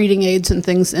 reading aids and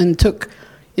things, and took,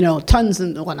 tons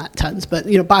and, well, not tons, but,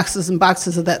 boxes and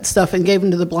boxes of that stuff and gave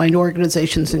them to the blind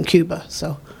organizations in Cuba.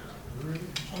 So.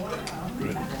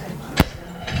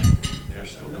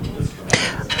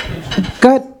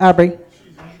 Go ahead, Aubrey.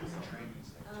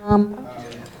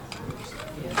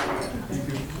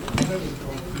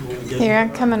 Here,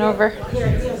 I'm coming over.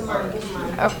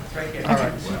 Oh, okay.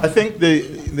 I think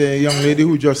the young lady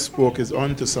who just spoke is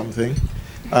on to something.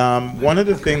 One of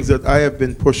the things that I have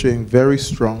been pushing very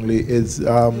strongly is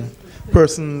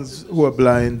persons who are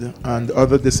blind and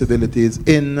other disabilities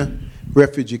in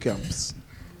refugee camps.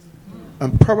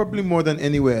 And probably more than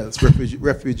anywhere else,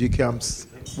 refugee camps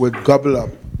would gobble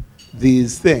up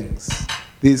these things,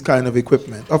 these kind of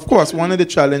equipment. Of course, one of the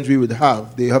challenges we would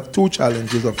have, they have two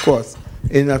challenges, of course,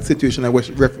 in that situation at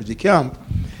refugee camp,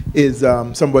 is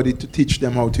somebody to teach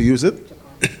them how to use it.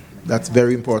 That's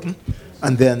very important.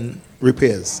 And then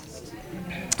repairs.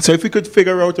 So if we could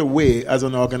figure out a way as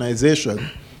an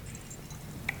organization,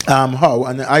 how,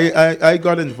 and I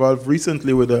got involved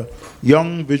recently with a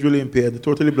young visually impaired,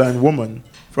 totally blind woman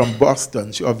from Boston,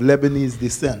 of Lebanese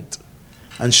descent.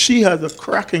 And she has a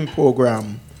cracking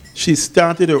program. She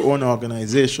started her own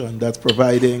organization that's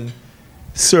providing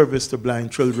service to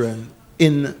blind children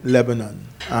in Lebanon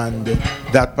and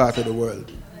that part of the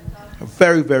world. A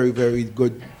very, very, very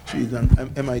good. She's an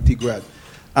MIT grad.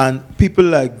 And people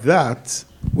like that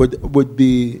would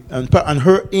be, and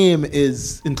her aim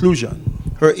is inclusion.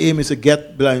 Her aim is to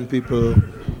get blind people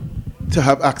to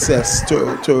have access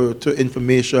to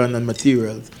information and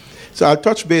materials. So I'll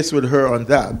touch base with her on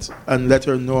that and let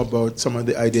her know about some of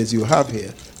the ideas you have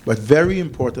here. But very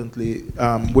importantly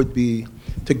would be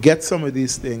to get some of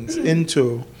these things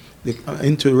into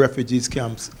refugees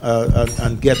camps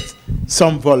and get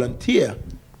some volunteer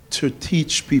to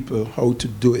teach people how to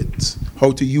do it,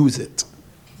 how to use it.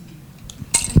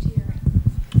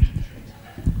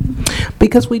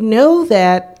 Because we know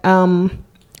that,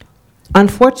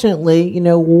 unfortunately,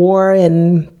 war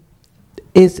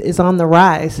is on the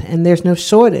rise, and there's no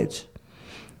shortage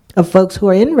of folks who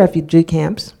are in refugee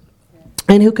camps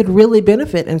and who could really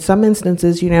benefit. In some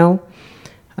instances, even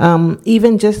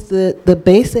just the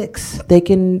basics,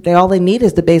 all they need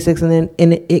is the basics, and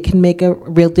it can make a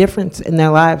real difference in their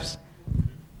lives.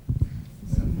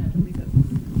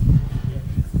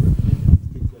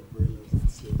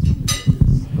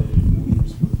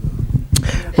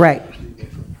 Right.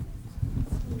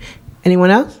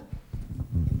 Anyone else?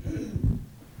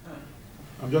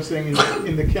 I'm just saying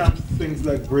in the camps, things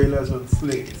like braillers and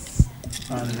slates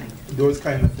and those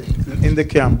kind of things. In the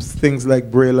camps, things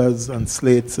like braillers and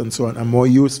slates and so on are more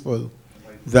useful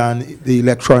than the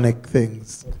electronic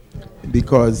things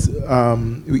because,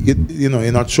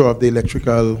 you're not sure of the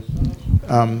electrical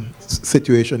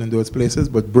situation in those places,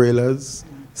 but braillers,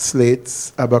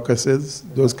 slates, abacuses,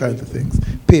 those kinds of things.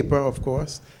 Paper, of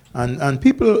course. And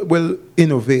people will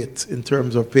innovate in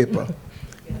terms of paper.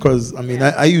 Because,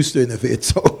 I used to innovate,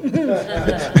 so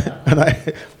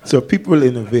so people will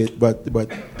innovate, but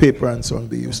paper and so on will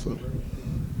be useful.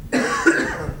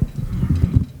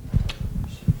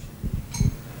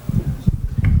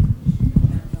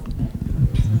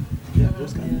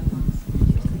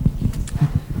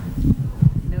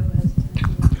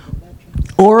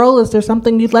 Oral, is there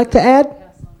something you'd like to add?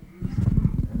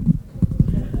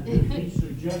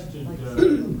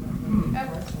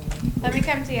 Let me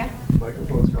come to you.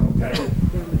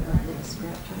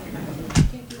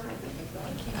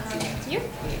 You?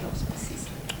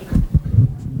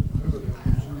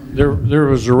 There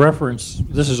was a reference,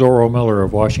 this is Oral Miller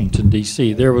of Washington,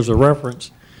 D.C. There was a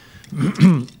reference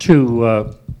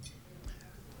to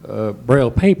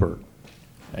Braille paper.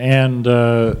 And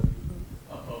I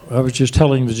was just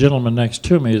telling the gentleman next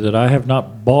to me that I have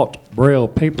not bought Braille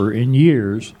paper in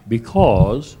years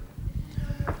because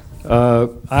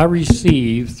I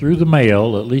receive through the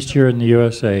mail, at least here in the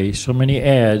USA, so many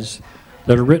ads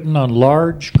that are written on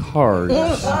large cards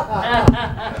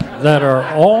that are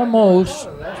almost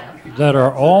that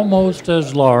are almost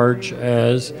as large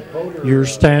as your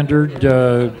standard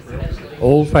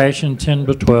old-fashioned 10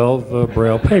 by 12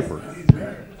 Braille paper.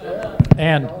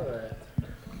 And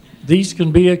these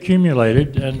can be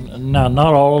accumulated, and now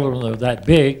not all of them are that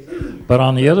big, but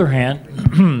on the other hand,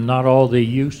 not all the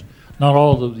uses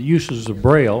of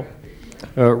Braille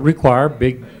require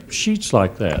big sheets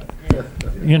like that.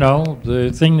 You know,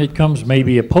 the thing that comes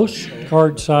maybe a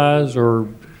postcard size or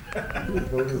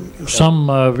some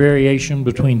variation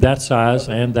between that size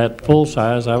and that full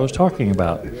size I was talking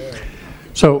about.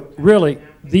 So really,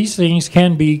 these things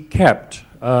can be kept.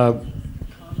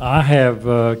 I have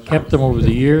kept them over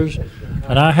the years,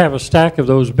 and I have a stack of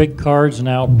those big cards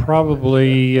now,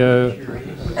 probably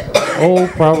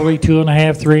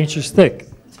 2.5, 3 inches thick.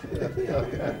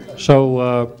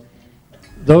 So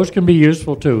those can be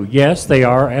useful too. Yes, they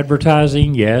are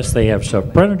advertising. Yes, they have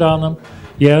stuff printed on them.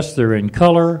 Yes, they're in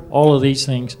color, all of these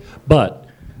things. But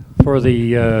for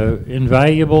the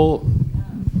invaluable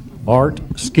art,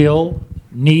 skill,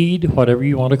 need, whatever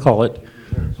you want to call it,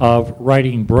 of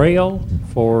writing Braille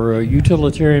for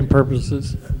utilitarian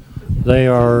purposes, they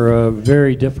are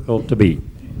very difficult to beat.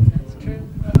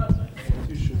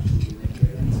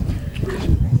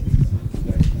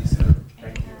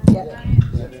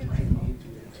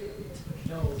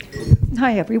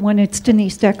 Hi, everyone. It's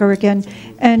Denise Decker again.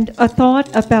 And a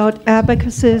thought about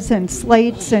abacuses and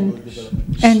slates and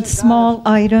small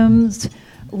items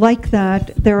like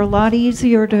that. They're a lot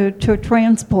easier to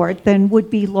transport than would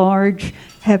be large,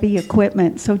 heavy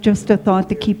equipment. So just a thought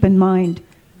to keep in mind.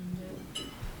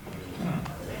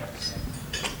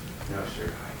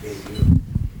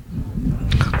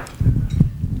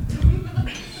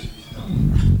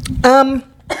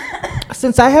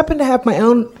 Since I happen to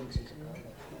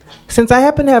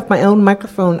have my own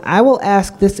microphone, I will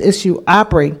ask this issue,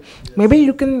 Aubrey. Maybe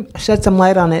you can shed some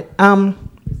light on it.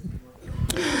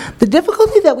 The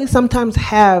difficulty that we sometimes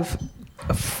have,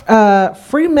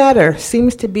 free matter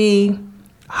seems to be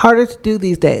harder to do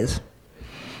these days.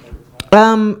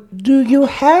 Do you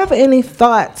have any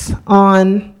thoughts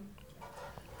on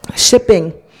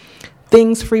shipping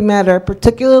things free matter,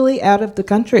 particularly out of the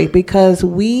country? Because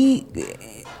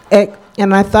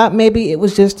and I thought maybe it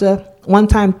was just a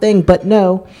one-time thing, but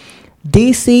no.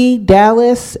 DC,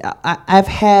 Dallas, I've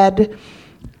had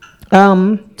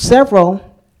several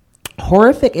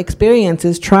horrific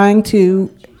experiences trying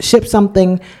to ship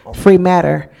something free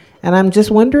matter. And I'm just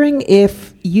wondering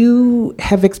if you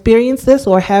have experienced this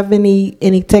or have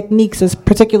any techniques,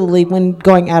 particularly when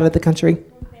going out of the country.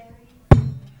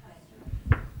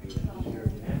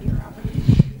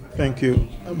 Thank you.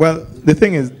 Well, the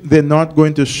thing is, they're not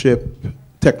going to ship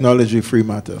technology free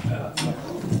matter.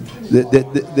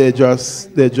 They're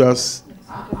just.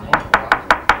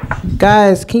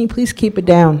 Guys, can you please keep it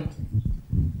down?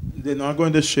 They're not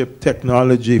going to ship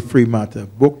technology free matter,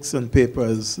 books and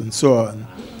papers and so on,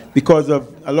 because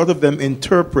of a lot of them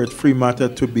interpret free matter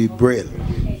to be Braille.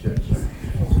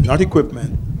 Not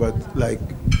equipment, but like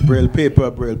Braille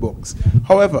paper, Braille books.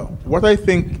 However, what I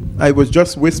think I was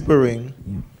just whispering,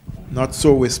 not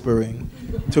so whispering,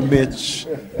 to Mitch,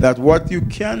 that what you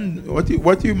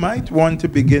might want to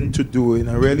begin to do in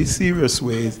a really serious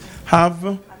way is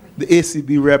have the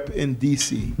ACB rep in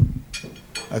DC.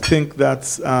 I think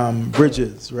that's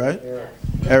Bridges, right?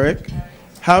 Eric?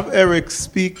 Have Eric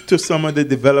speak to some of the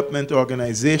development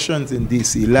organizations in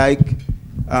DC, like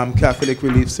Catholic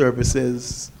Relief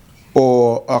Services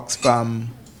or Oxfam,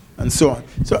 and so on.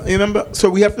 So remember, so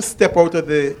we have to step out of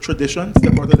the tradition,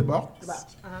 step out of the box.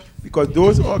 Because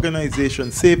those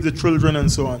organizations, Save the Children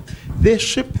and so on, they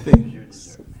ship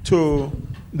things to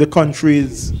the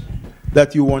countries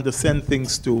that you want to send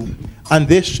things to, and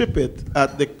they ship it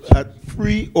at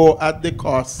free or at the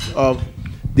cost of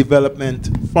development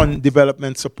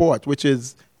support, which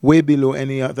is way below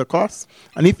any other cost.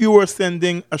 And if you were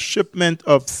sending a shipment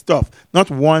of stuff,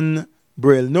 not one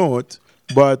Braille note,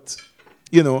 but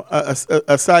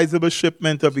a sizable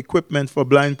shipment of equipment for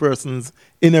blind persons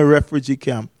in a refugee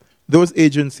camp, those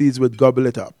agencies would gobble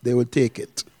it up. They would take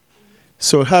it.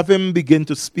 So have him begin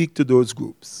to speak to those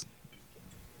groups.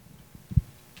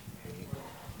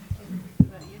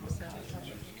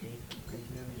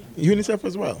 UNICEF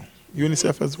as well.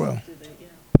 UNICEF as well.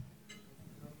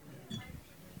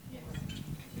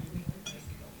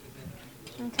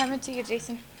 I'm coming to you,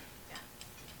 Jason.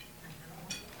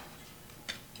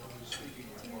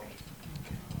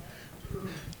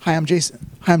 Hi, I'm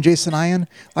Jason Ian.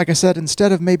 Like I said,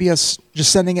 instead of maybe us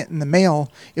just sending it in the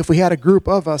mail, if we had a group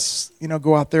of us,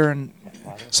 go out there, and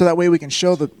so that way we can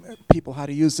show the people how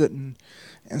to use it, and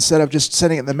instead of just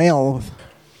sending it in the mail,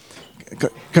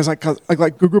 because like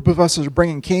a group of us are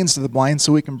bringing canes to the blind,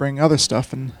 so we can bring other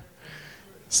stuff, and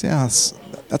so yeah,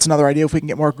 that's another idea if we can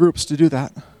get more groups to do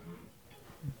that.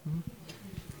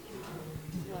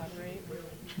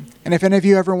 And if any of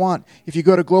you ever want, if you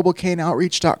go to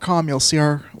globalcaneoutreach.com, you'll see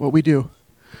what we do.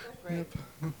 Great.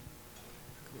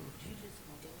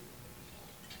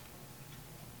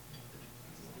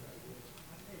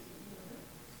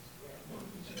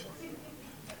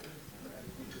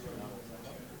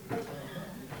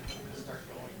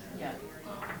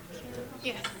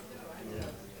 Yes.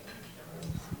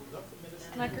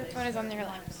 Microphone is on their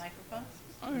left.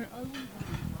 Oh.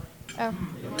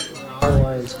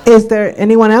 Is there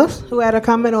anyone else who had a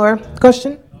comment or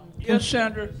question? Yes,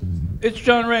 Sandra. It's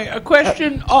John Ray. A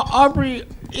question, Aubrey.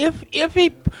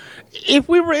 If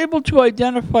we were able to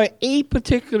identify a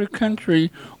particular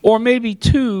country, or maybe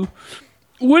two,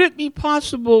 would it be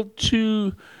possible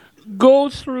to go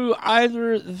through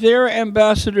either their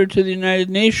ambassador to the United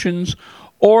Nations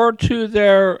or to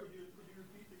their...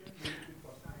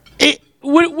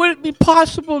 Would it be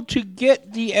possible to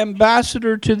get the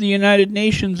ambassador to the United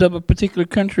Nations of a particular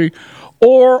country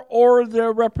or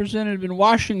their representative in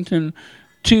Washington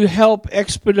to help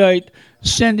expedite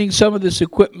sending some of this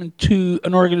equipment to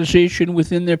an organization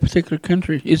within their particular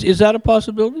country? Is that a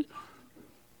possibility?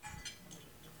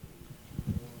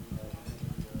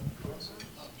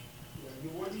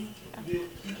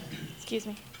 Excuse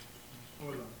me.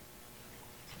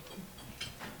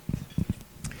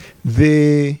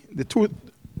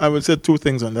 I would say two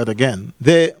things on that again.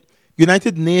 The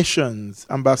United Nations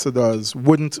ambassadors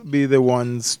wouldn't be the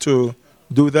ones to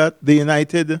do that.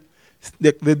 The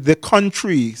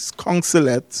countries,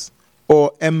 consulates,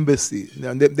 or embassy,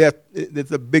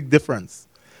 there's a big difference.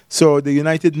 So the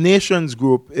United Nations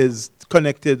group is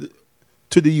connected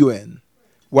to the UN,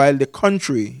 while the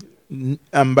country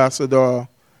ambassador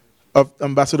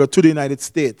to the United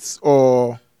States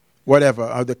or whatever,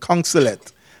 or the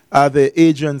consulate, are the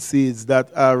agencies that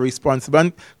are responsible.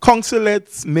 And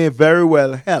consulates may very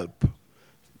well help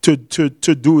to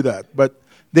do that, but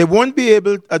they won't be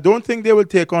able, I don't think they will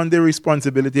take on the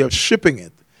responsibility of shipping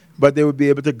it, but they will be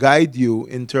able to guide you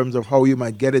in terms of how you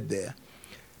might get it there.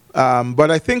 But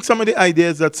I think some of the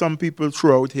ideas that some people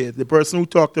threw out here, the person who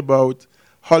talked about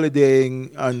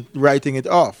holidaying and writing it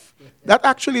off, that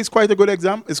actually is quite a good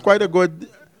example. It's quite a good,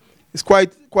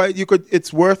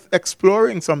 it's worth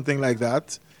exploring something like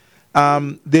that.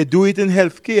 They do it in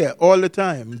healthcare all the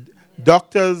time.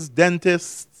 Doctors,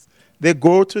 dentists, they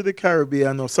go to the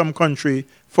Caribbean or some country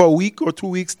for a week or 2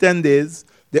 weeks, 10 days.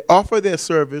 They offer their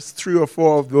service 3 or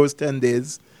 4 of those 10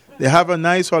 days. They have a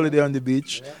nice holiday on the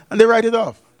beach, and they write it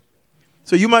off.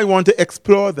 So you might want to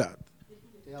explore that.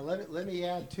 Yeah, let me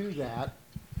add to that,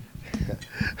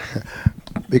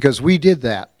 because we did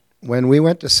that. When we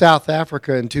went to South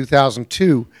Africa in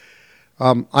 2002,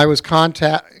 I was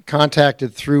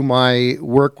contacted through my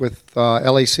work with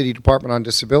LA City Department on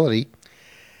Disability,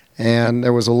 and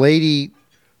there was a lady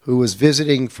who was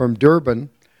visiting from Durban,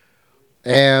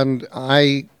 and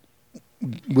I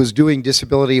was doing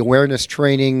disability awareness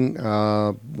training,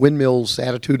 windmills,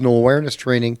 attitudinal awareness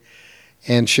training,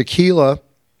 and Shaquila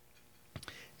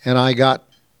and I got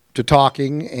to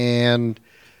talking, and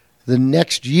the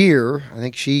next year, I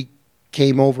think she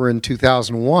came over in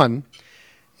 2001,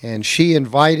 and she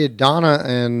invited Donna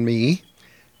and me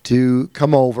to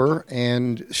come over,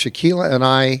 and Shaquila and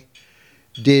I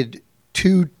did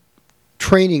 2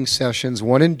 training sessions,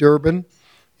 one in Durban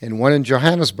and one in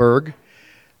Johannesburg.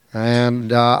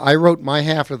 And I wrote my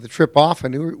half of the trip off,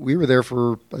 and we were there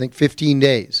for, I think, 15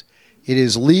 days. It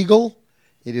is legal,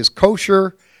 it is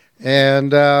kosher,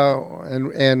 and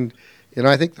you know,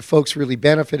 I think the folks really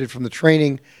benefited from the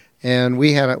training, and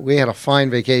we had a fine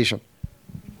vacation.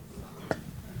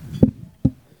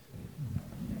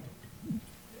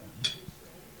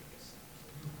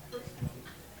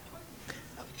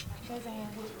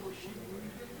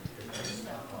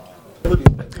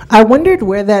 I wondered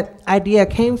where that idea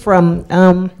came from.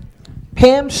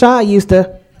 Pam Shaw used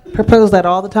to propose that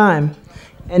all the time,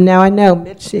 and now I know,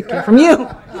 Mitch, it came from you.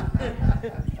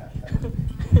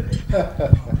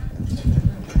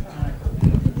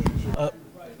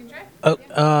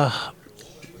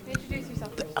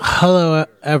 Hello,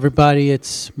 everybody.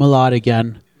 It's Malad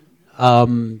again.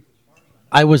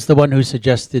 I was the one who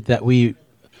suggested that we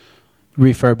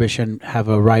refurbish and have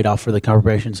a write-off for the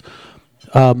corporations.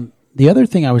 The other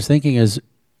thing I was thinking is,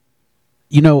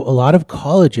 you know, a lot of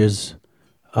colleges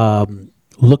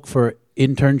look for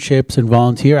internships and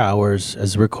volunteer hours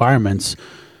as requirements.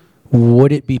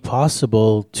 Would it be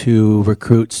possible to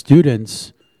recruit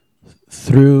students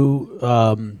through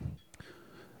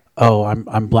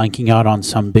I'm blanking out on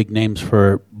some big names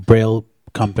for Braille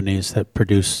companies that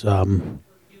produce, Perkins,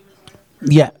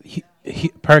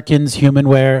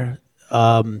 Humanware,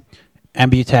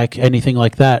 Ambutech, anything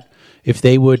like that. If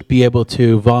they would be able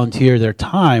to volunteer their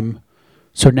time,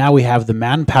 so now we have the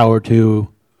manpower to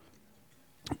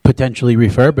potentially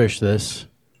refurbish this.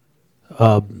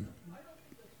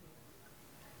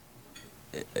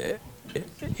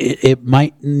 It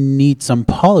might need some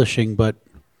polishing, but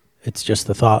it's just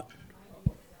a thought.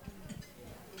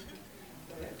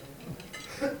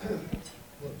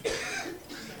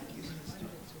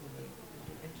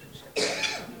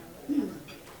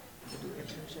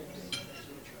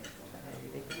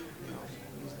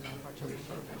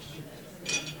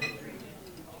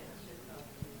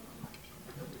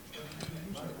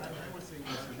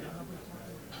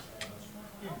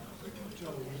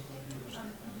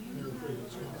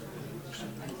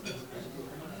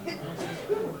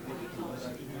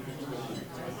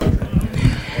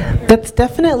 That's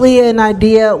definitely an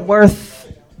idea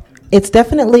worth. It's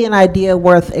definitely an idea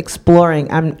worth exploring.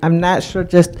 I'm not sure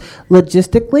just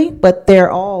logistically, but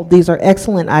these are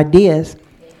excellent ideas,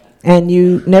 and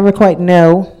you never quite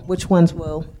know which ones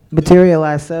will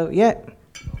materialize. So yeah.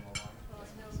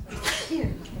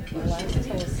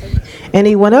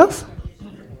 Anyone else?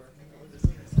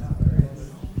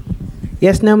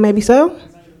 Yes, no, maybe so.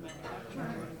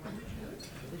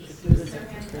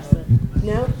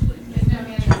 No.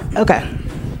 Okay.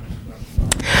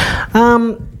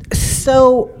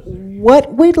 So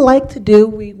what we'd like to do,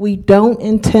 we don't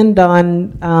intend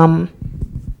on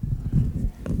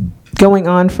going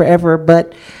on forever,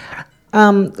 but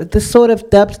this sort of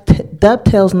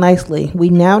dovetails nicely. We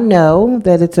now know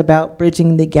that it's about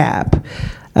bridging the gap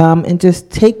and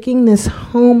just taking this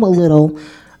home a little.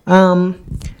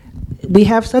 We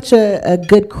have such a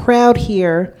good crowd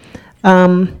here.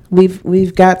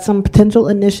 We've got some potential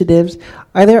initiatives.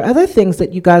 Are there other things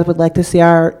that you guys would like to see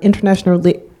our International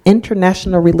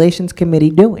Relations Committee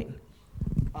doing?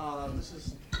 This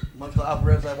is Michael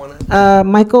Alvarez. I want to.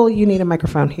 Michael, you need a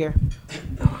microphone here.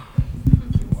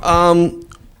 One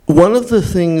of the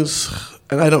things,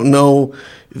 and I don't know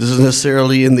if this is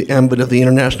necessarily in the ambit of the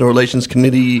International Relations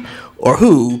Committee or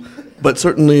who, but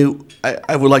certainly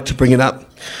I would like to bring it up.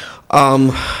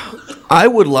 I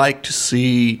would like to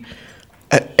see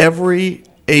at every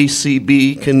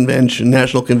ACB convention,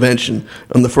 national convention,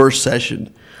 on the first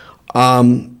session,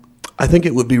 I think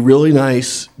it would be really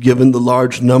nice, given the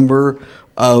large number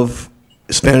of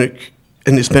Hispanic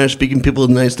and Spanish-speaking people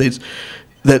in the United States,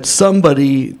 that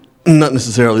somebody, not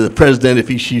necessarily the president if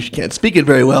she can't speak it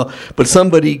very well, but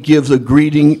somebody gives a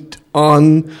greeting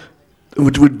on,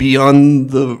 which would be on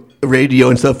the radio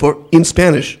and stuff in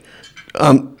Spanish.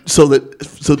 So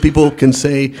that people can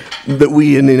say that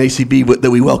we in ACB that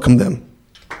we welcome them.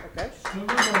 Okay.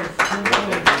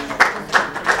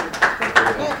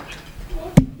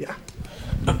 Yeah.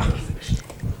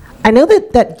 I know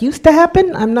that used to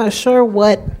happen. I'm not sure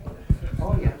what.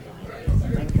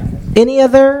 Any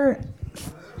other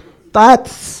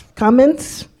thoughts,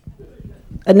 comments,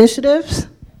 initiatives?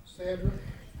 Sandra?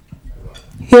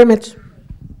 Here, Mitch.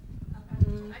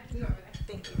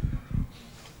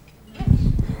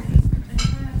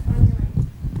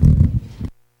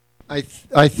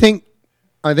 I think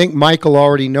Michael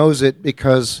already knows it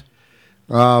because,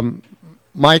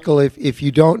 Michael, if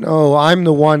you don't know, I'm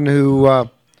the one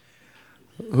who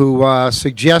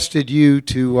suggested you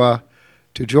to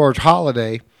George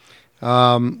Holliday.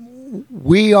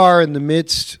 We are in the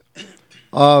midst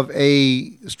of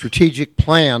a strategic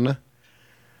plan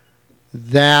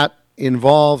that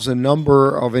involves a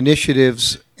number of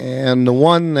initiatives, and the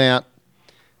one that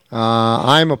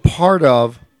I'm a part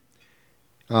of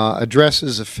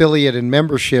addresses affiliate and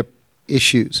membership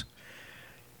issues.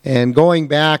 And going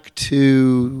back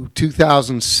to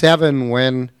 2007,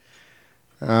 when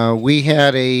we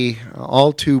had a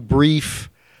all too brief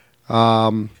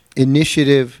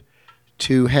initiative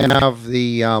to have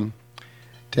the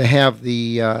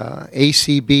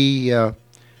ACB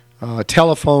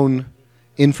telephone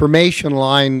information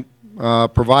line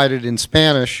provided in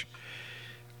Spanish,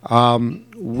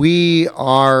 we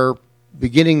are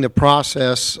beginning the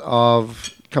process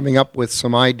of coming up with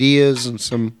some ideas and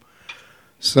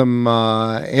some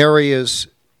areas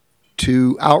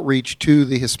to outreach to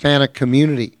the Hispanic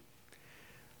community.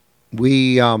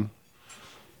 We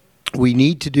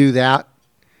need to do that,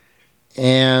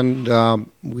 and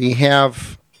we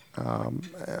have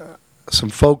some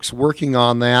folks working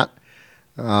on that.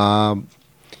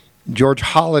 George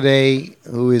Holliday,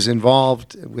 who is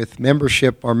involved with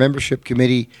membership, our membership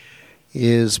committee,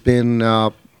 has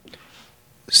been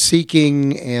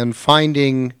seeking and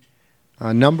finding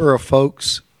a number of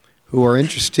folks who are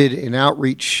interested in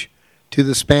outreach to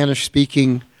the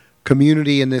Spanish-speaking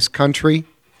community in this country.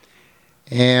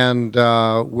 And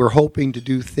we're hoping to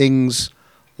do things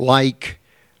like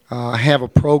have a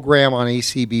program on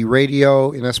ACB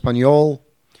radio in Espanol.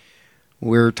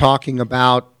 We're talking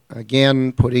about,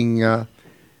 again, putting the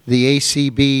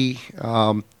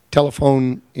ACB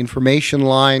telephone information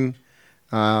line,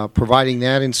 providing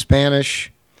that in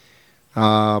Spanish.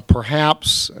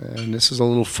 Perhaps, and this is a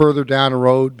little further down the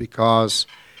road because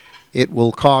it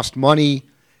will cost money,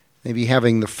 maybe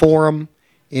having the forum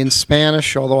in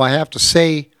Spanish, although I have to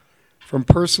say from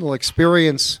personal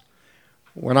experience,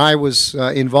 when I was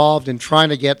involved in trying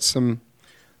to get some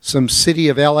City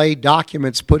of LA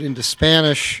documents put into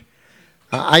Spanish,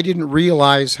 I didn't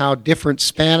realize how different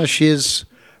Spanish is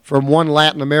from one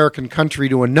Latin American country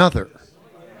to another.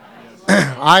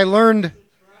 I learned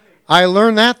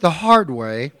that the hard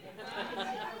way.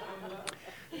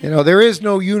 You know, there is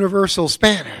no universal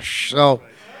Spanish,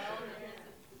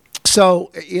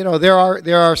 so you know, there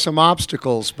are some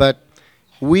obstacles, but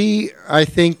we, I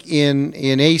think, in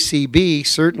ACB,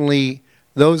 certainly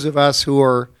those of us who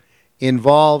are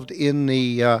involved in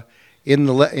the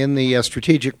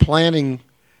strategic planning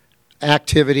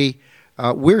activity,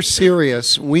 we're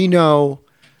serious. We know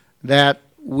that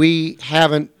we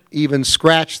haven't even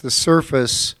scratched the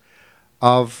surface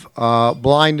of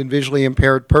blind and visually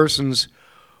impaired persons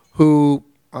who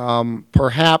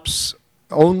perhaps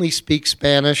only speak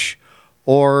Spanish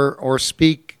or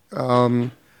speak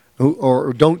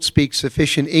or don't speak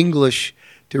sufficient English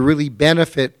to really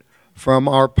benefit from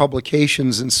our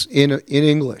publications in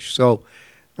English. So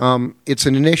it's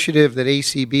an initiative that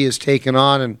ACB has taken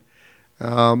on,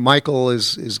 and Michael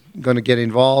is going to get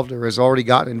involved or has already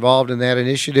gotten involved in that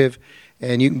initiative,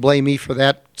 and you can blame me for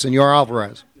that, Senor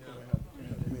Alvarez.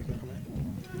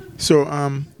 So,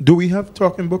 do we have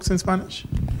talking books in Spanish?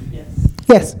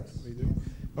 Yes.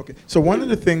 Okay. So one of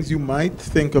the things you might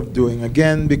think of doing,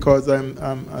 again, because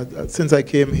since I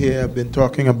came here, I've been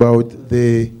talking about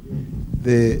the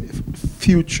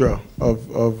future of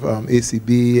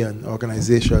ACB and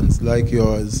organizations like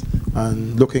yours,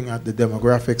 and looking at the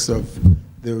demographics of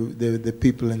the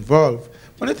people involved.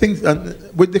 One of the things,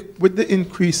 with the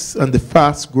increase and the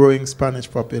fast-growing Spanish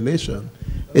population,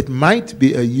 it might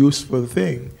be a useful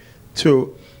thing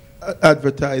to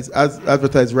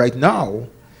advertise right now,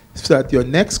 so at your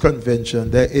next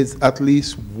convention there is at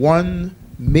least one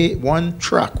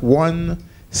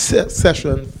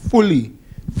session fully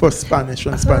for Spanish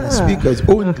and Spanish speakers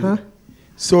only,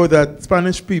 so that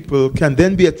Spanish people can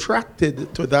then be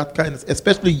attracted to that kind of,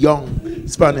 especially young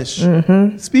Spanish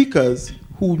speakers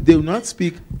who do not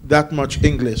speak that much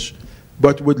English,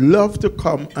 but would love to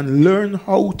come and learn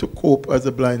how to cope as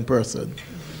a blind person.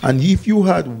 And if you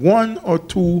had 1 or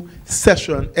 2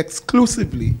 sessions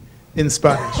exclusively in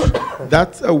Spanish,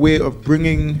 that's a way of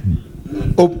broadening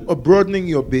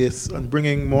your base and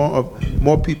bringing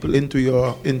more people into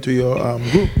your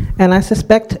group. And I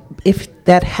suspect if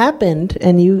that happened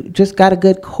and you just got a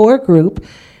good core group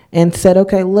and said,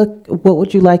 okay, look, what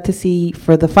would you like to see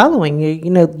for the following year? You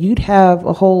know, you'd have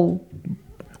a whole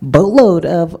boatload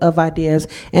of ideas,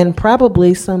 and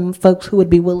probably some folks who would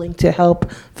be willing to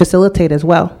help facilitate as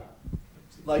well.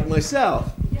 Like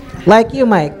myself. Like you,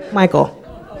 Michael.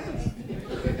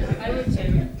 I would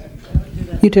too.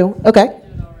 You too? Okay.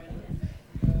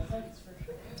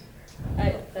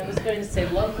 I was going to say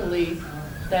locally,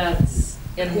 that's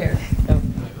in here.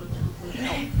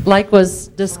 Like was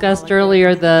discussed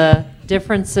earlier, the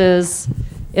differences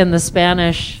in the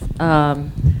Spanish,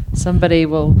 somebody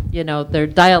will, their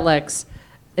dialects,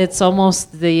 it's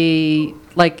almost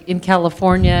like in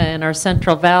California and our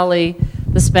Central Valley,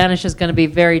 the Spanish is going to be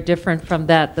very different from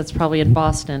that's probably in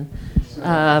Boston.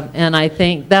 And I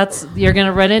think you're going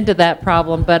to run into that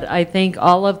problem, but I think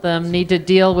all of them need to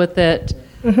deal with it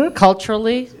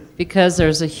culturally, because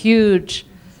there's a huge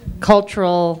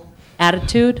cultural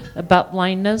attitude about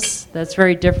blindness that's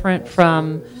very different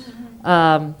from,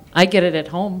 I get it at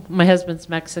home. My husband's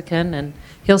Mexican, and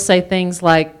he'll say things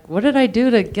like, what did I do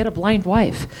to get a blind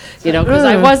wife? Because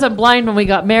I wasn't blind when we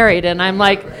got married, and I'm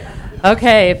like,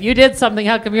 okay, if you did something,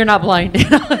 how come you're not blind?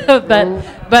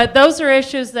 But those are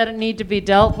issues that need to be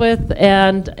dealt with,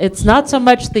 and it's not so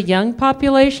much the young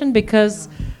population, because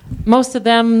most of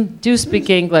them do speak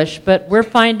English, but we're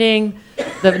finding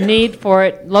the need for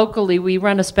it locally. We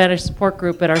run a Spanish support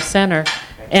group at our center,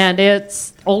 and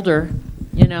it's older.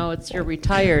 You're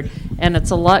retired, and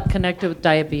it's a lot connected with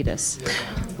diabetes.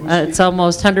 It's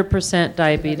almost 100%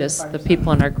 diabetes, the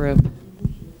people in our group.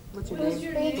 What's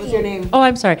your name? Oh,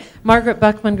 I'm sorry. Margaret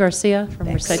Buckman Garcia from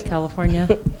Merced, California.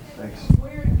 Thanks.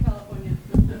 Where in California?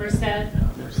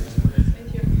 Merced.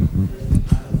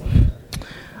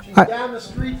 Down the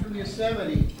street from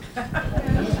Yosemite.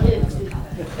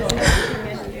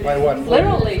 By what?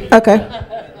 Literally. Okay.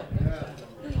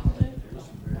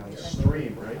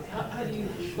 Stream,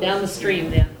 right? Down the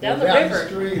stream, down the river.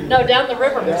 No, down the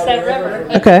river, Merced River.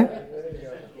 Okay.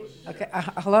 Okay.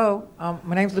 Hello.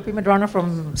 My name is Lupe Medrano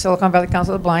from Silicon Valley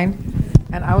Council of the Blind,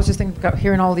 and I was just thinking,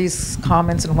 hearing all these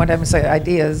comments and whatever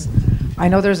ideas. I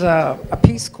know there's a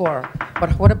Peace Corps,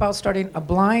 but what about starting a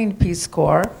blind Peace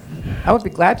Corps? I would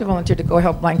be glad to volunteer to go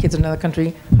help blind kids in another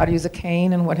country how to use a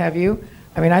cane and what have you.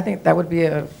 I mean, I think that would be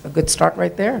a good start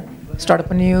right there. Start up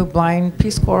a new blind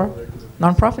Peace Corps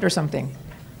nonprofit or something.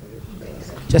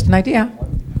 Just an idea.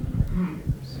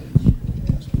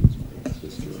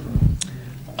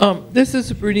 This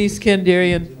is Bernice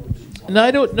Kandarian, and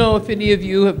I don't know if any of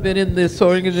you have been in this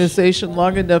organization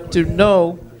long enough to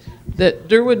know that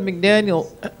Derwin McDaniel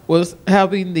was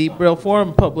having the Braille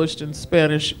Forum published in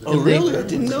Spanish. Oh, really? I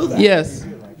didn't know that. Yes.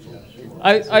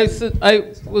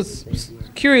 I was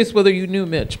curious whether you knew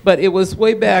Mitch, but it was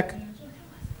way back.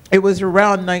 It was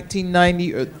around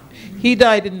 1990. He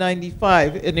died in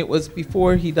 95, and it was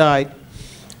before he died.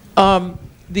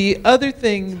 The other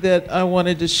thing that I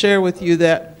wanted to share with you,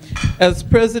 that as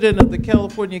president of the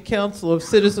California Council of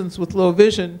Citizens with Low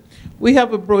Vision, we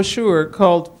have a brochure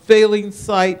called Failing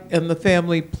Sight and the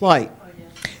Family Plight.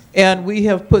 And we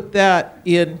have put that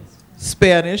in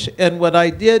Spanish. And what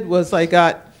I did was I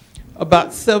got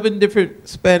about 7 different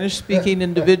Spanish-speaking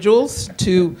individuals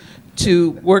to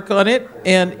work on it,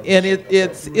 and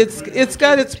it's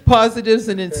got its positives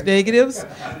and its negatives,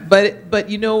 but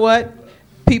you know what?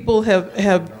 People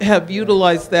have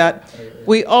utilized that.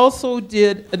 We also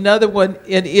did another one,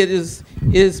 and it is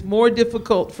more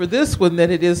difficult for this one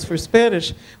than it is for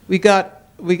Spanish. We got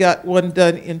one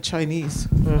done in Chinese.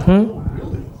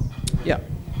 Mm-hmm. Yeah.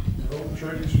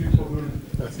 Chinese people do.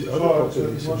 That's the other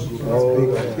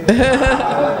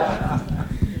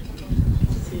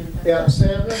Yeah,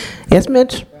 Sandra? Yes,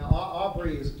 Mitch?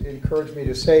 Aubrey has encouraged me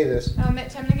to say this.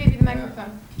 Mitch, I'm going to give you the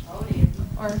microphone.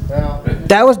 Or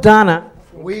That was Donna.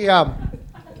 We,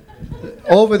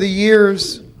 over the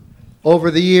years,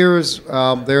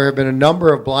 there have been a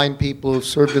number of blind people who've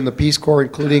served in the Peace Corps,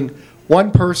 including one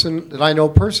person that I know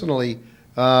personally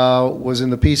was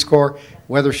in the Peace Corps.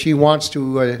 Whether she wants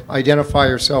to identify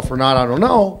herself or not, I don't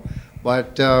know.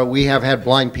 But we have had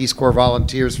blind Peace Corps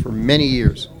volunteers for many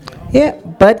years. Yeah,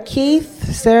 Bud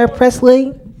Keith, Sarah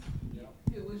Presley.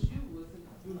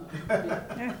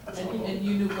 And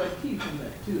you knew Bud Keith from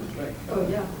that too, right? Oh,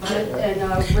 yeah.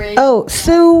 Ray. Oh,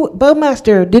 Sue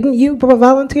Bowmaster, didn't you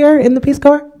volunteer in the Peace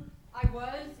Corps? I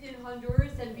was in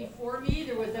Honduras, and before me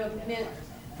there was a man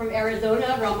from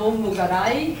Arizona, Ramon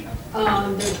Mugaray.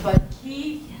 There's Bud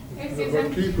Keith. Hey,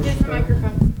 Susan, here's the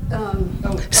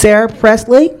microphone. Sarah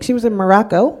Presley, she was in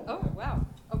Morocco. Oh, wow.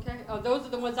 Okay. Those are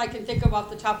the ones I can think of off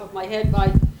the top of my head.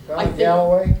 Don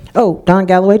Galloway? Oh, Don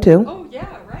Galloway too. Oh,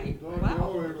 yeah, right.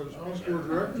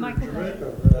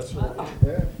 That's right.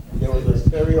 Yeah. There was a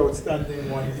very outstanding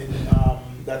one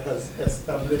that has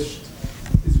established.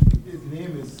 His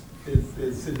name is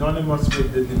synonymous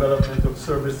with the development of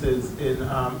services in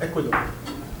Ecuador.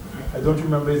 I don't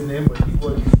remember his name, but he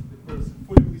was the person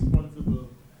fully responsible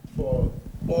for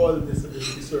all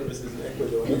disability services in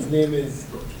Ecuador. His name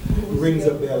rings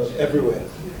a bell everywhere.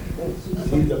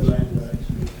 He's a blind guy.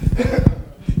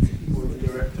 He was the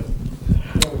director.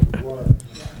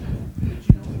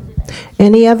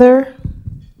 Any other?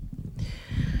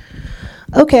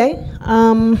 Okay.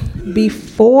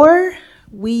 Before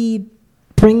we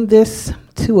bring this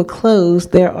to a close,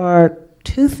 there are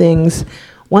 2 things.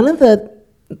 One of the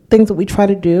things that we try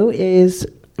to do is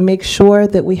make sure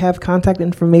that we have contact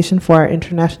information for our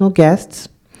international guests.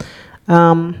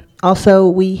 Also,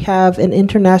 we have an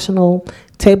international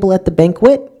table at the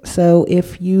banquet, so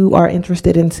if you are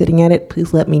interested in sitting at it,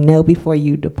 please let me know before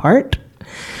you depart.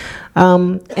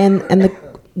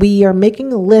 We are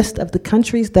making a list of the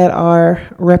countries that are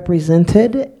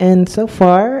represented, and so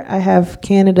far I have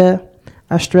Canada,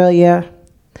 Australia,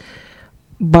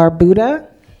 Barbuda,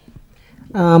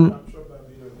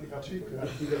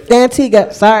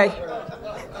 Antigua, sorry.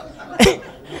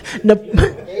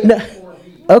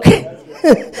 Okay.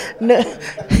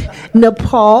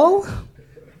 Nepal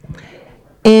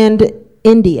and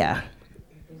India.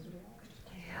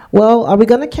 Well, are we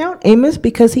going to count Amos?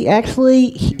 Because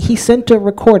he sent a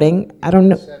recording. I don't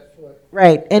know.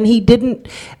 Right. And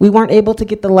we weren't able to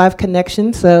get the live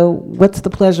connection. So what's the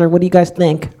pleasure? What do you guys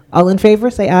think? All in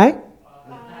favor, say aye.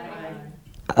 Aye.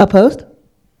 Opposed?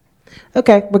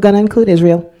 Okay, we're going to include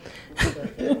Israel.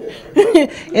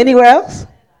 Anywhere else?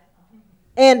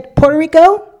 and Puerto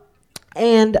Rico,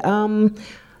 and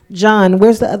John,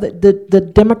 where's the other, the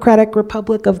Democratic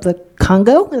Republic of the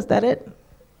Congo? Is that it?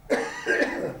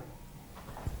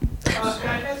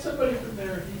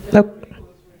 Nope.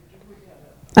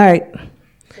 All right.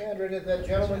 Sandra, did that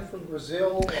gentleman from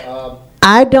Brazil?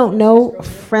 I don't know.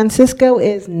 Francisco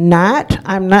is not.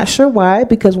 I'm not sure why,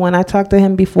 because when I talked to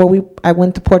him before I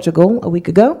went to Portugal a week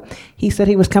ago, he said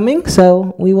he was coming,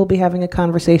 so we will be having a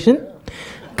conversation.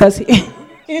 Because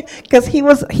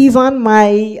he's on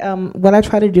my, what I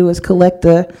try to do is collect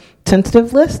a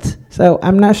tentative list, so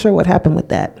I'm not sure what happened with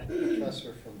that.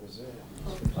 Professor from Brazil.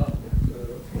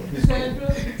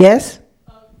 Sandra? Yes?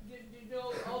 Did you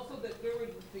know also that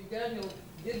McDaniel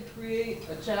did create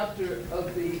a chapter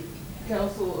of the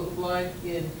Council of the Blind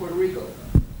in Puerto Rico?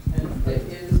 And it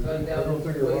is down on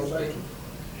the website.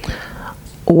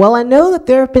 Well, I know that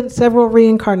there have been several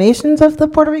reincarnations of the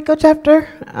Puerto Rico chapter,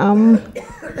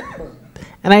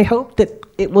 and I hope that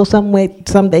it will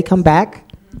someday come back.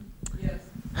 Yes.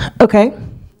 Okay.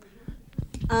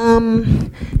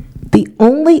 The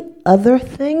only other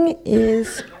thing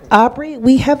is, Aubrey,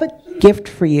 we have a gift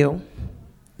for you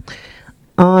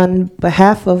on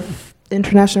behalf of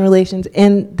International Relations,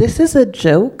 and this is a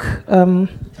joke.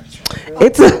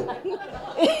 It's a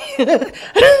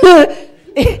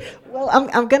well,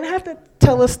 I'm going to have to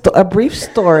tell a brief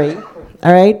story,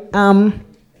 all right?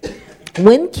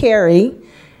 When Carrie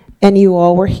and you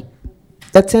all were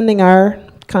attending our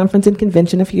conference and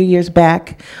convention a few years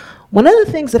back, one of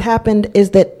the things that happened is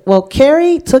that, well,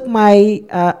 Carrie took my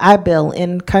I-bill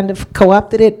and kind of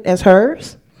co-opted it as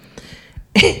hers.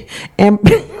 and,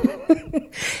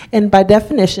 and by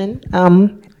definition,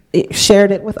 it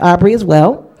shared it with Aubrey as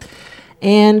well.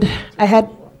 And I had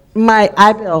my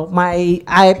I-bill, my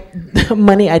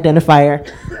money identifier.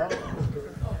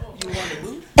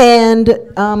 And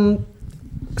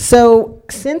so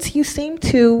since you seem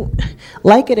to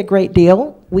like it a great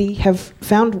deal, we have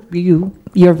found you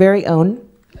your very own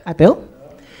I-bill.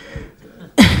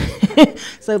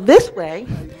 So this way.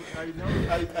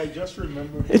 I just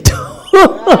remembered.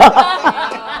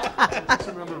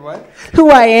 What? Who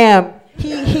I am.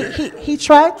 He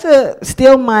tried to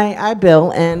steal my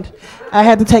I-bill, and I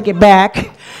had to take it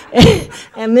back.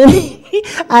 And then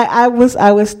I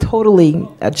was totally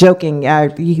joking.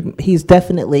 He's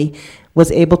definitely was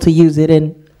able to use it,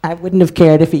 and I wouldn't have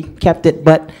cared if he kept it,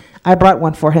 but I brought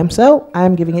one for him, so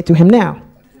I'm giving it to him now.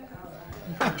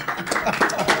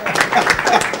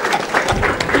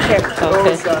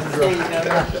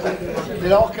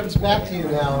 It all comes back to you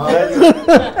now,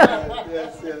 huh?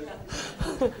 Yes.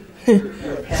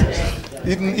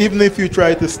 Even if you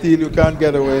try to steal, you can't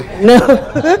get away. No.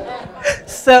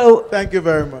 So thank you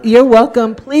very much. You're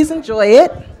welcome. Please enjoy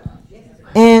it,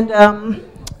 and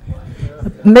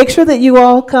make sure that you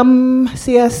all come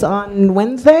see us on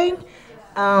Wednesday.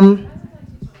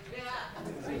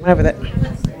 Whatever that.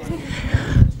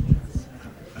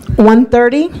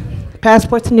 1:30.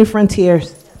 Passport to New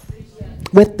Frontiers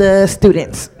with the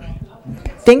students.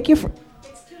 Thank you for.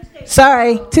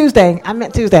 Sorry, Tuesday. I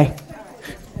meant Tuesday.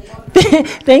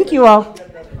 Thank you all.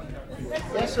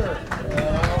 Yes, sir.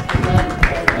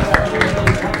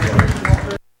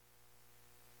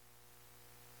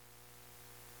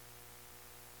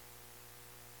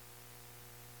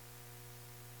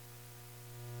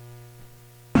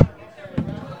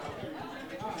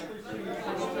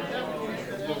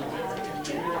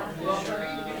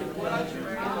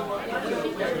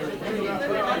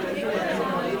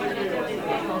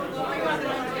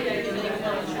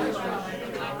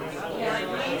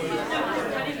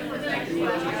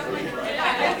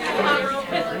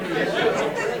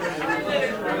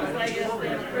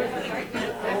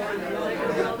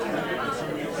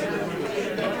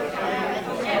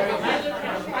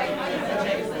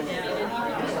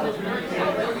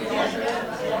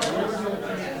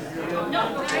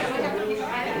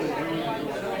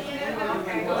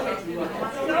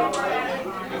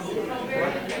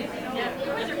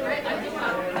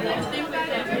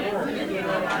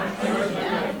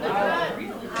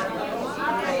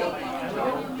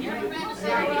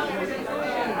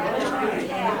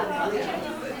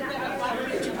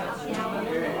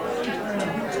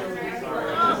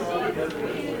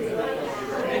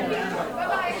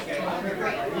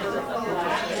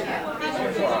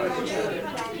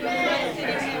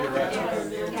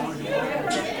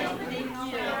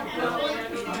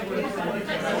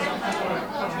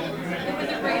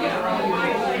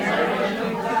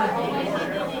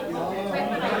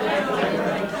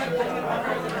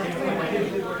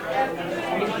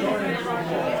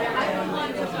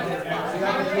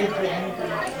 Thank you.